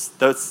statements.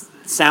 Those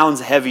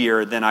sounds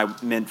heavier than I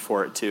meant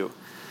for it to.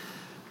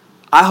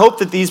 I hope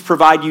that these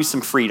provide you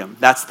some freedom.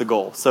 That's the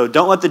goal. So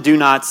don't let the do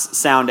nots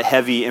sound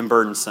heavy and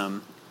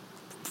burdensome.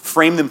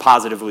 Frame them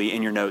positively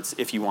in your notes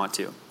if you want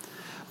to.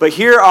 But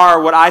here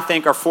are what I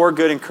think are 4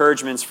 good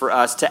encouragements for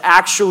us to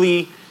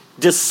actually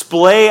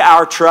display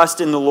our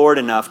trust in the Lord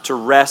enough to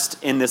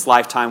rest in this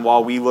lifetime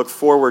while we look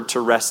forward to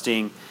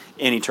resting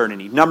in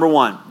eternity. Number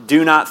 1,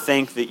 do not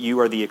think that you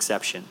are the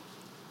exception.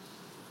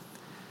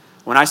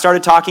 When I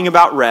started talking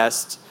about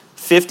rest,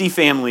 50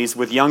 families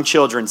with young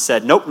children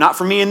said, nope, not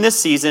for me in this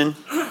season.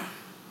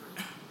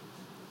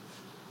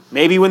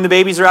 Maybe when the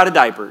babies are out of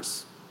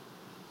diapers.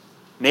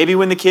 Maybe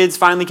when the kids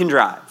finally can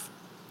drive.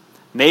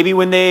 Maybe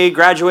when they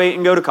graduate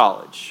and go to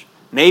college.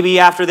 Maybe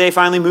after they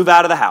finally move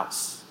out of the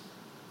house.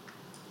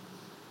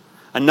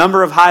 A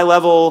number of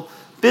high-level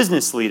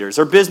business leaders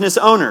or business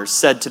owners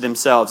said to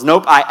themselves,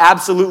 nope, I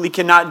absolutely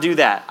cannot do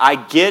that. I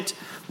get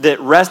that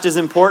rest is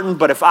important,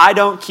 but if I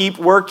don't keep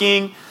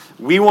working,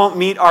 we won't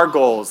meet our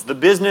goals. The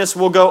business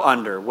will go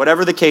under,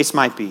 whatever the case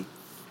might be.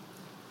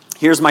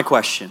 Here's my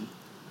question.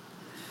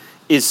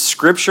 Is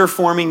Scripture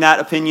forming that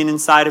opinion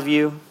inside of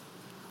you,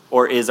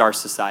 or is our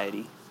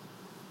society?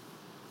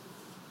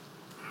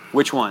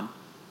 Which one?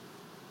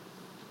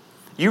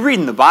 You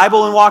reading the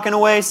Bible and walking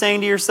away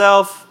saying to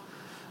yourself,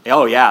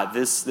 oh yeah,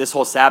 this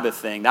whole Sabbath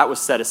thing, that was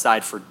set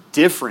aside for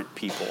different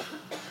people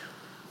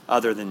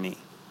other than me.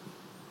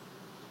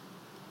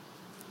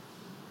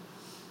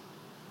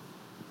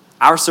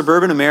 Our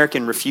suburban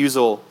American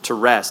refusal to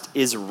rest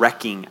is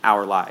wrecking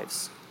our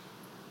lives.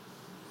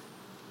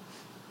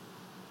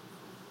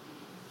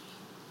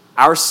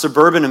 Our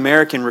suburban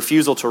American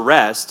refusal to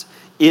rest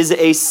is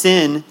a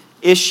sin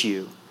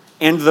issue.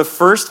 And the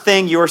first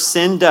thing your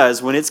sin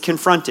does when it's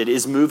confronted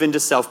is move into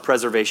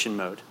self-preservation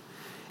mode.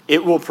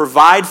 It will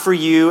provide for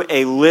you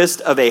a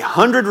list of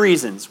 100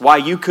 reasons why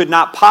you could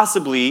not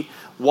possibly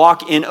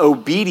walk in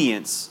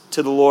obedience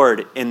to the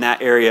Lord in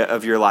that area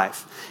of your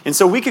life. And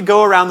so we could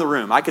go around the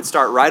room. I could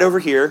start right over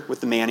here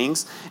with the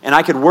Mannings, and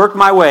I could work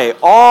my way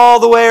all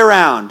the way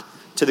around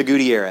to the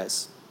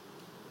Gutierrez.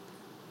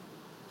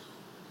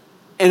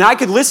 And I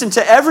could listen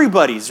to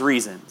everybody's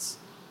reasons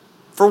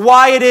for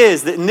why it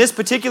is that in this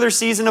particular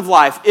season of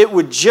life, it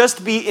would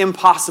just be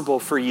impossible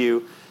for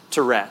you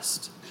to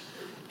rest.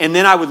 And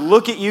then I would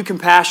look at you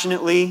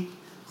compassionately,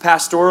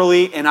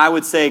 pastorally, and I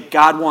would say,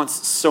 God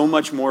wants so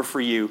much more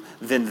for you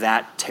than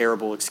that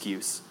terrible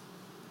excuse.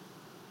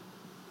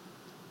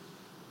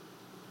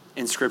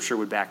 And Scripture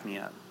would back me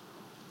up.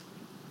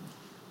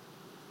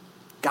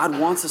 God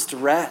wants us to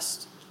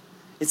rest.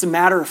 It's a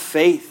matter of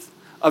faith,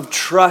 of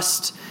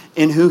trust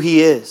in who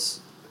He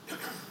is.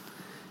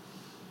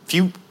 If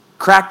you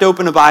cracked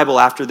open a Bible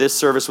after this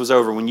service was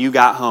over when you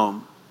got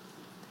home,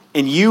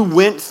 and you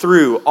went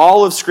through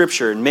all of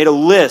Scripture and made a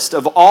list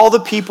of all the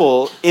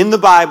people in the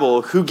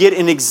Bible who get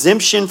an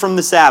exemption from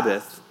the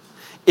Sabbath,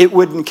 it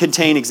would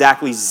contain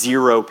exactly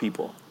 0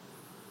 people.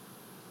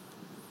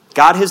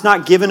 God has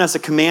not given us a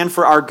command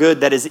for our good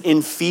that is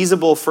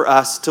infeasible for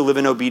us to live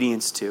in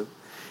obedience to.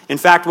 In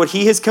fact, what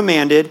He has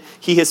commanded,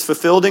 He has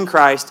fulfilled in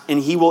Christ,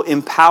 and He will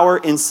empower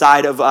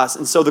inside of us.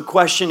 And so the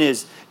question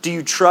is, do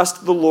you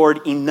trust the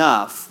Lord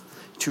enough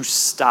to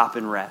stop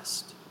and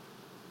rest?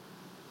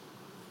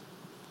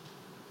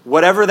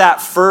 Whatever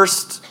that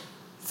first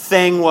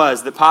thing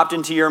was that popped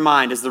into your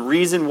mind is the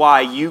reason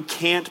why you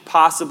can't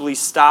possibly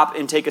stop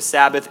and take a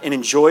Sabbath and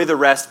enjoy the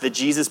rest that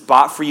Jesus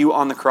bought for you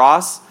on the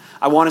cross,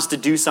 I want us to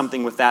do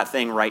something with that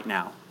thing right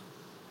now.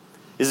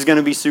 This is going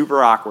to be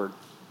super awkward.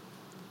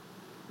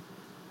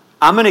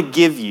 I'm going to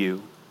give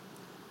you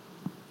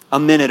a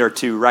minute or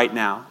 2 right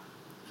now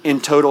in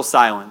total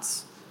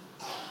silence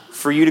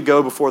for you to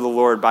go before the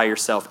Lord by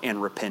yourself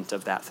and repent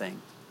of that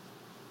thing.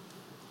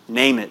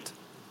 Name it.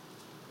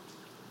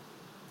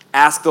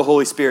 Ask the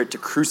Holy Spirit to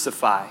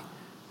crucify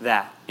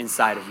that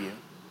inside of you.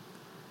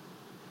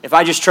 If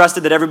I just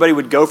trusted that everybody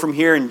would go from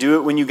here and do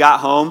it when you got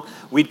home,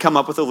 we'd come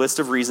up with a list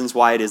of reasons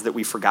why it is that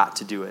we forgot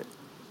to do it.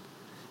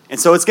 And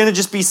so it's going to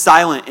just be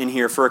silent in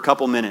here for a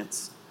couple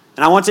minutes.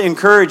 And I want to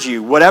encourage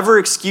you, whatever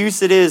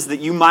excuse it is that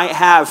you might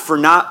have for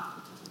not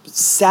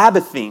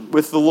Sabbathing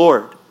with the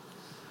Lord,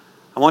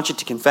 I want you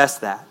to confess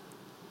that.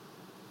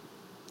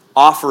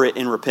 Offer it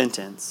in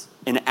repentance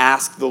and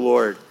ask the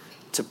Lord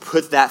to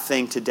put that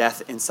thing to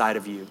death inside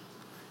of you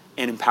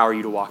and empower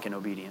you to walk in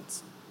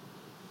obedience.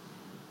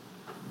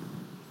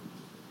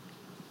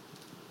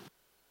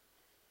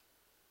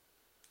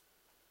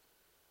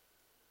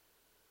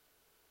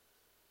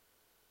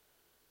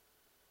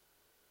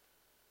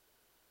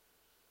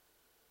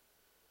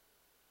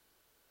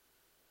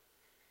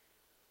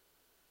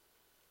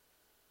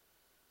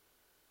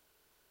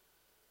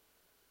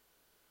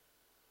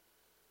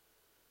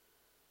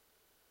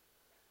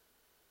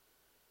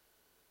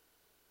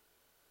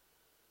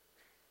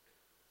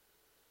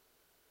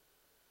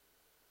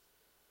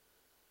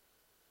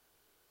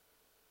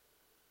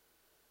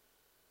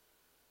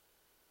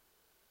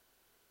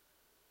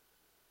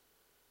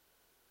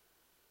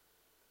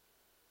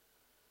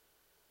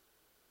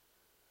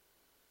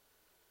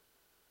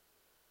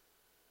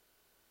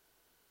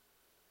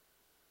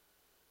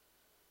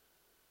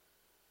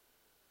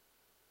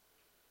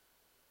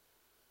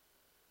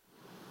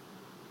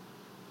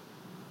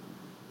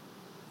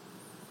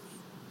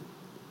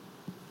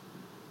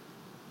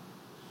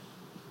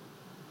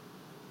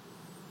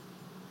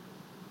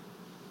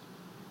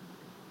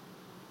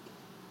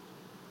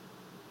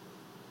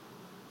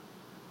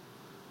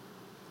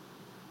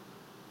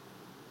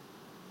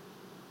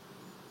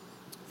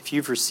 if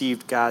you've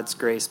received God's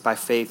grace by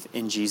faith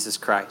in Jesus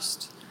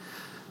Christ,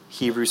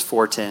 Hebrews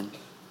 4:10,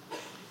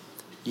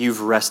 you've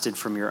rested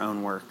from your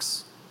own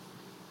works.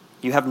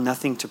 You have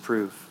nothing to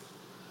prove.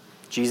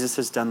 Jesus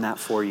has done that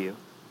for you.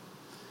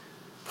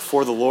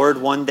 Before the Lord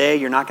one day,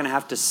 you're not going to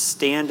have to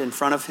stand in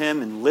front of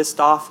him and list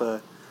off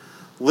a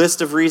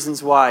list of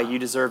reasons why you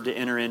deserve to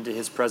enter into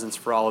his presence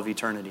for all of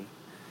eternity.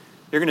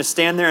 You're going to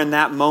stand there in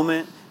that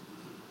moment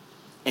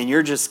and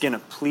you're just going to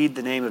plead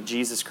the name of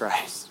Jesus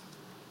Christ.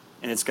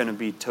 And it's going to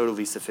be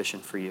totally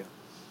sufficient for you.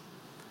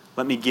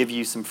 Let me give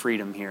you some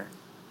freedom here.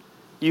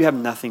 You have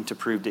nothing to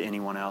prove to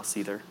anyone else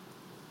either.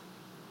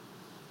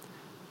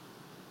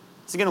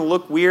 Is it going to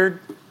look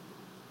weird?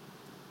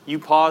 You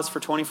pause for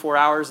 24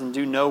 hours and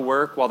do no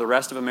work while the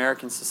rest of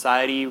American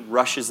society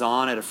rushes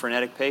on at a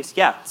frenetic pace?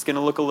 Yeah, it's going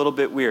to look a little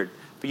bit weird,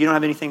 but you don't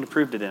have anything to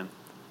prove to them.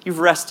 You've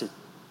rested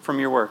from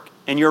your work,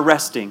 and you're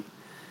resting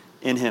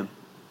in him.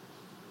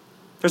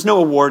 There's no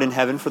award in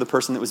heaven for the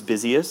person that was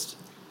busiest.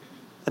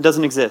 That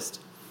doesn't exist.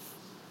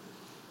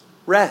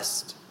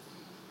 Rest.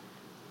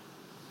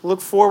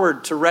 Look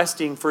forward to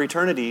resting for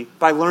eternity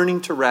by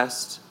learning to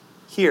rest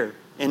here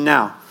and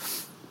now.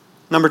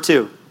 Number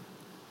 2,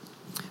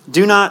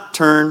 do not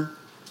turn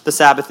the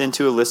Sabbath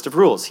into a list of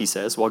rules, he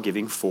says, while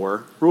giving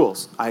 4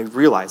 rules. I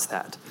realize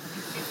that.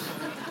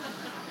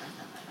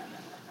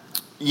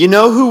 You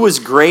know who was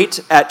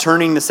great at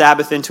turning the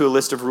Sabbath into a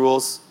list of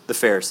rules? The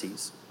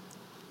Pharisees.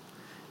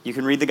 You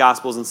can read the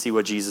Gospels and see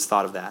what Jesus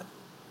thought of that.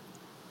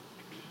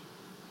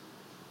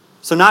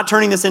 So not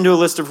turning this into a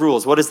list of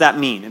rules, what does that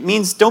mean? It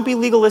means don't be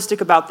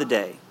legalistic about the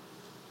day.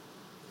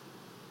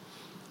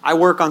 I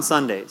work on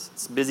Sundays.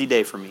 It's a busy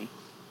day for me.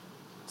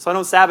 So I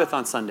don't Sabbath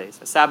on Sundays.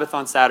 I Sabbath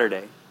on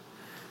Saturday.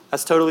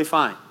 That's totally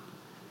fine.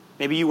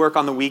 Maybe you work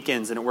on the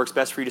weekends and it works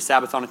best for you to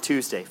Sabbath on a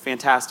Tuesday.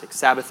 Fantastic.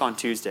 Sabbath on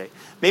Tuesday.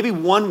 Maybe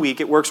one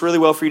week it works really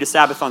well for you to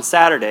Sabbath on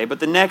Saturday,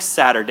 but the next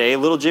Saturday,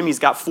 little Jimmy's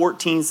got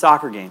 14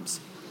 soccer games.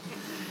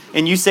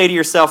 And you say to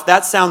yourself,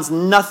 that sounds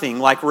nothing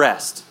like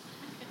rest.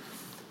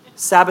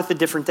 Sabbath a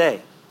different day.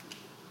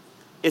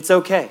 It's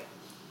okay.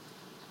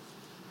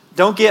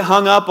 Don't get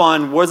hung up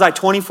on, was I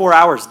 24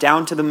 hours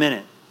down to the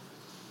minute?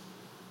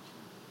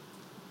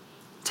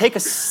 Take a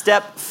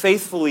step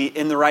faithfully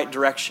in the right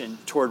direction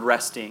toward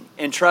resting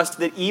and trust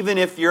that even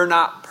if you're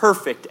not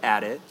perfect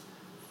at it,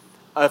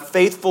 a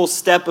faithful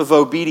step of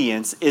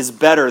obedience is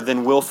better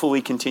than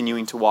willfully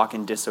continuing to walk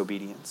in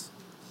disobedience.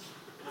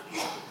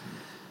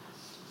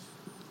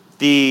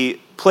 The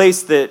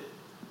place that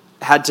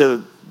had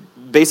to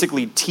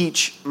basically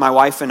teach my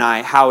wife and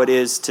I how it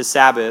is to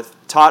Sabbath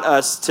taught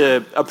us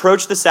to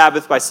approach the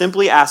Sabbath by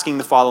simply asking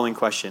the following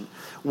question: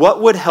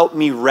 what would help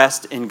me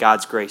rest in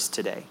God's grace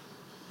today?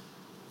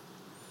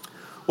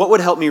 What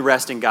would help me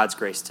rest in God's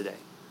grace today?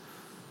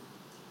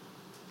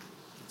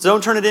 So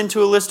don't turn it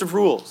into a list of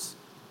rules.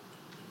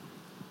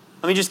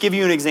 Let me just give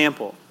you an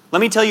example. Let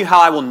me tell you how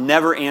I will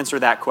never answer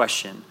that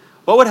question.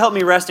 What would help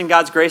me rest in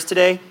God's grace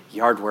today?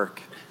 Yard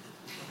work.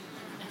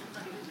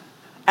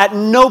 At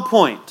no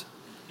point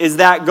is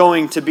that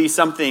going to be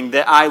something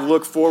that I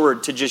look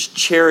forward to just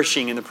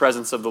cherishing in the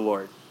presence of the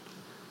Lord.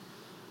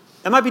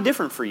 That might be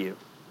different for you.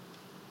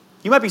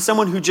 You might be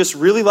someone who just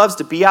really loves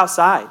to be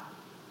outside,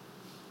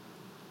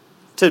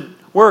 to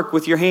work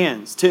with your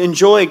hands, to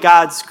enjoy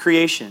God's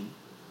creation.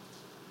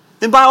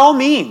 Then by all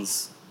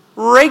means,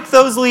 rake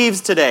those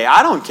leaves today.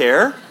 I don't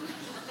care.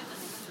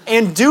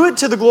 And do it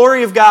to the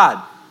glory of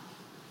God.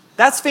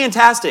 That's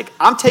fantastic.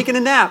 I'm taking a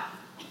nap.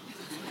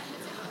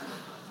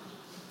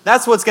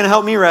 That's what's going to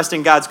help me rest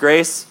in God's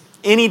grace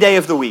any day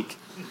of the week.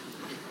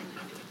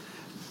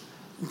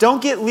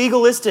 Don't get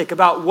legalistic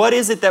about what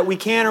is it that we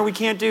can or we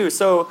can't do.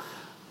 So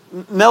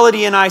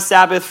Melody and I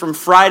Sabbath from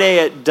Friday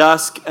at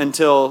dusk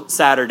until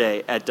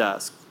Saturday at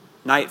dusk.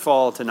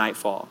 Nightfall to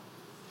nightfall.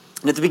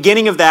 And at the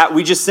beginning of that,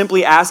 we just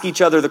simply ask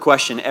each other the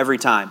question every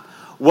time: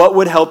 what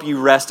would help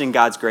you rest in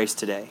God's grace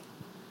today?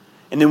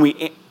 And then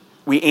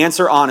we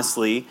answer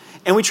honestly,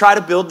 and we try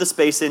to build the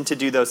space in to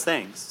do those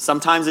things.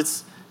 Sometimes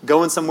it's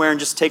going somewhere and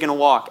just taking a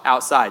walk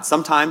outside.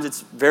 Sometimes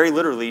it's very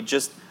literally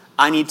just,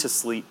 I need to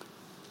sleep.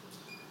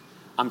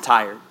 I'm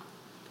tired.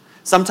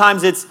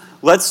 Sometimes it's,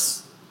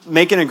 let's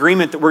make an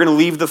agreement that we're going to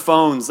leave the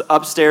phones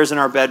upstairs in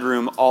our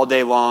bedroom all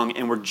day long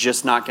and we're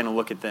just not going to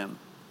look at them.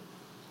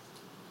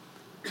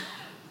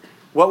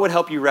 What would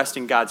help you rest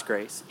in God's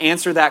grace?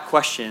 Answer that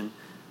question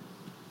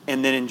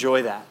and then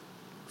enjoy that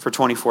for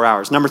 24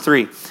 hours. Number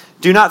 3,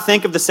 do not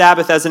think of the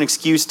Sabbath as an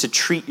excuse to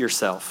treat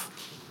yourself.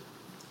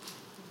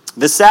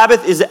 The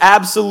Sabbath is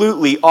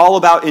absolutely all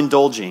about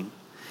indulging.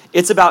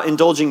 It's about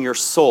indulging your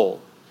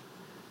soul,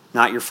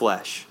 not your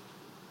flesh.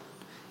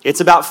 It's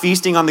about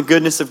feasting on the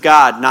goodness of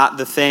God, not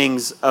the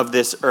things of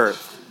this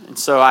earth. And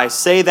so I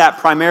say that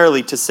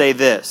primarily to say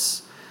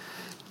this: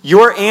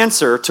 your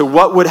answer to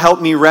what would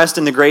help me rest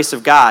in the grace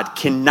of God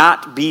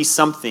cannot be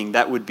something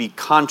that would be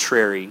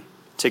contrary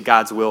to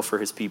God's will for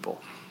his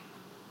people.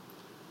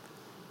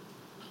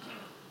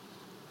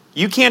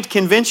 You can't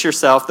convince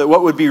yourself that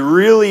what would be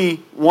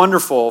really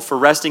wonderful for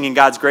resting in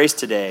God's grace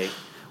today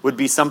would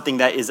be something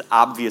that is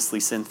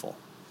obviously sinful.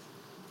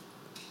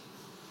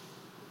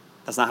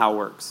 That's not how it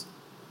works.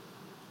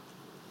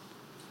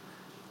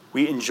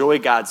 We enjoy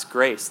God's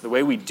grace. The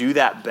way we do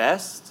that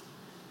best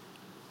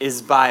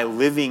is by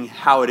living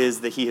how it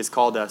is that he has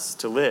called us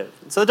to live.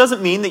 So it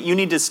doesn't mean that you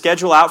need to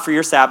schedule out for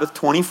your Sabbath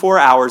 24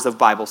 hours of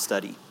Bible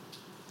study.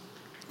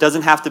 It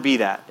doesn't have to be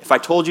that. If I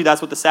told you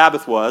that's what the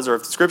Sabbath was, or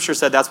if Scripture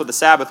said that's what the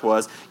Sabbath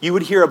was, you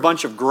would hear a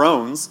bunch of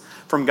groans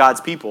from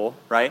God's people,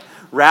 right?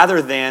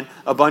 Rather than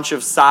a bunch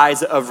of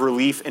sighs of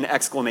relief and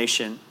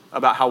exclamation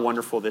about how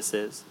wonderful this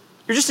is.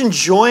 You're just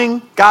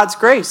enjoying God's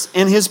grace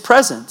in his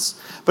presence.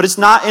 But it's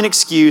not an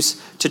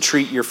excuse to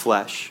treat your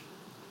flesh.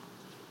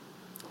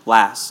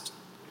 Last,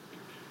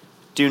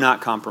 do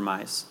not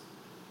compromise.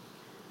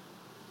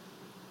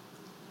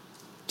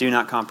 Do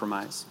not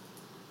compromise.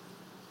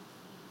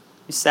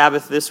 You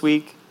Sabbath this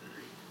week.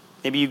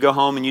 Maybe you go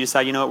home and you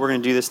decide, you know what, we're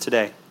going to do this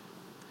today.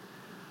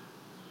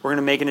 We're going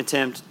to make an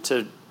attempt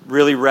to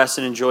really rest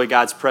and enjoy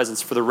God's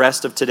presence for the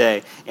rest of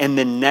today. And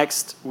then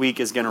next week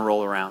is going to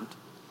roll around.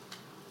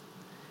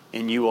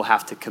 And you will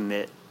have to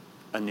commit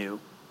anew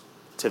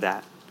to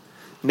that.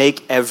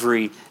 Make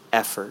every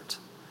effort.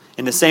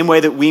 In the same way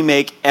that we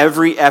make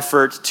every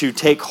effort to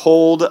take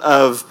hold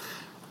of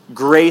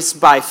grace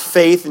by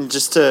faith and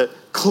just to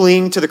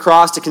cling to the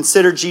cross, to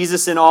consider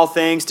Jesus in all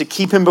things, to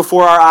keep him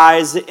before our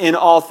eyes in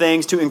all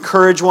things, to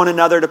encourage one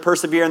another to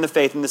persevere in the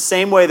faith. In the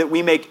same way that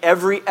we make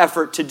every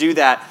effort to do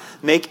that,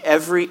 make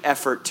every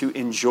effort to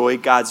enjoy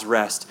God's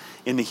rest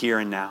in the here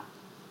and now.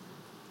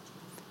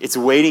 It's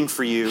waiting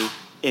for you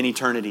in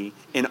eternity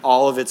in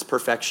all of its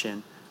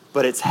perfection.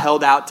 But it's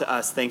held out to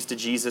us thanks to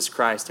Jesus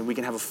Christ, and we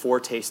can have a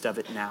foretaste of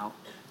it now.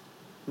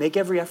 Make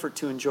every effort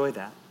to enjoy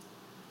that.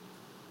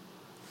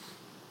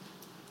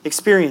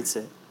 Experience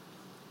it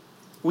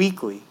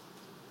weekly.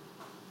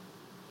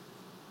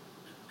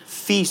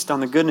 Feast on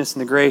the goodness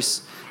and the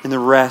grace and the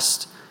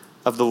rest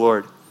of the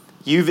Lord.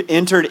 You've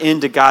entered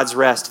into God's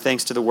rest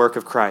thanks to the work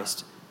of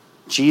Christ.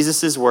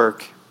 Jesus'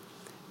 work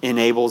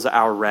enables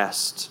our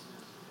rest.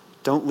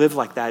 Don't live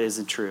like that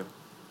isn't true.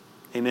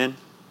 Amen?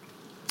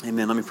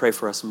 Amen. Let me pray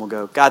for us and we'll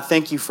go. God,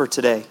 thank you for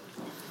today.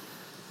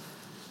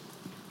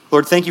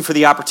 Lord, thank you for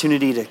the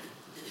opportunity to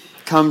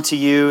come to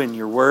you and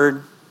your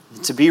word,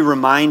 and to be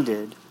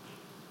reminded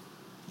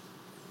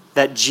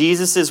that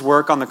Jesus'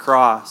 work on the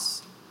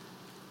cross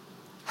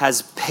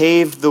has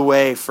paved the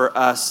way for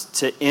us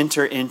to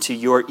enter into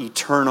your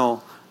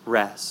eternal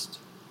rest.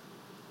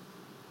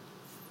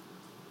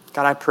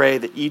 God, I pray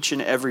that each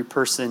and every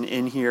person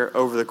in here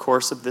over the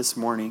course of this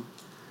morning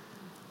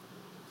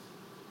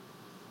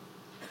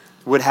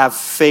would have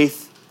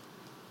faith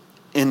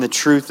in the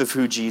truth of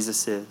who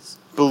Jesus is.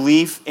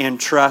 Belief and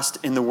trust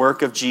in the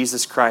work of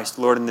Jesus Christ,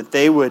 Lord, and that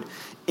they would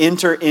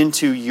enter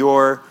into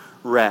your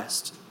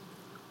rest.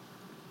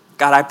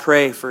 God, I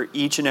pray for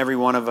each and every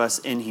one of us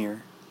in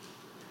here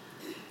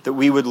that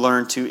we would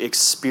learn to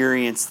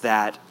experience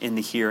that in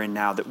the here and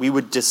now, that we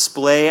would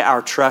display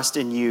our trust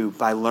in you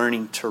by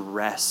learning to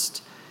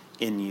rest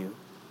in you.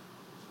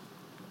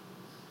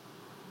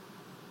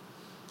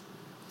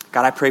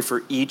 God, I pray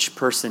for each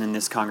person in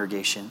this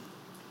congregation.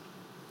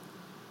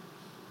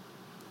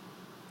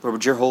 Lord,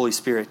 would your Holy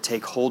Spirit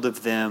take hold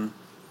of them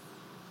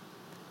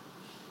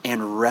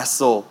and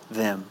wrestle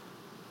them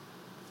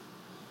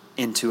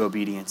into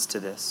obedience to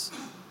this.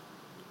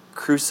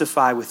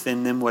 Crucify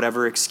within them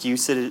whatever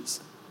excuse it is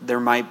there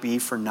might be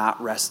for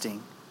not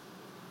resting.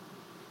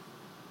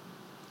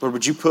 Lord,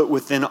 would you put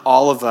within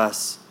all of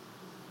us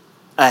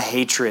a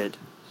hatred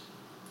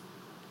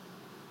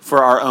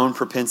for our own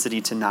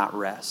propensity to not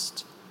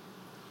rest.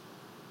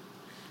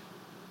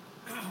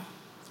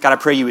 God, I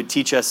pray you would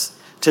teach us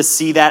to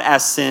see that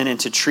as sin and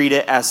to treat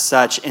it as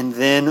such. And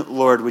then,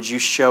 Lord, would you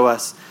show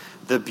us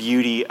the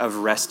beauty of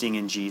resting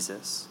in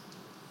Jesus?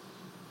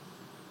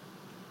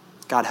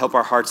 God, help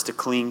our hearts to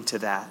cling to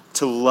that,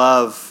 to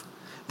love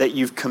that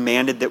you've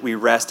commanded that we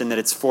rest and that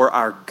it's for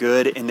our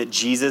good and that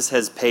Jesus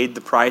has paid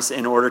the price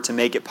in order to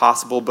make it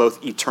possible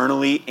both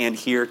eternally and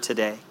here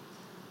today.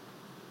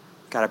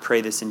 God, I pray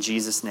this in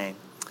Jesus' name.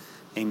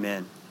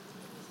 Amen.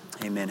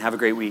 Amen. Have a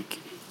great week.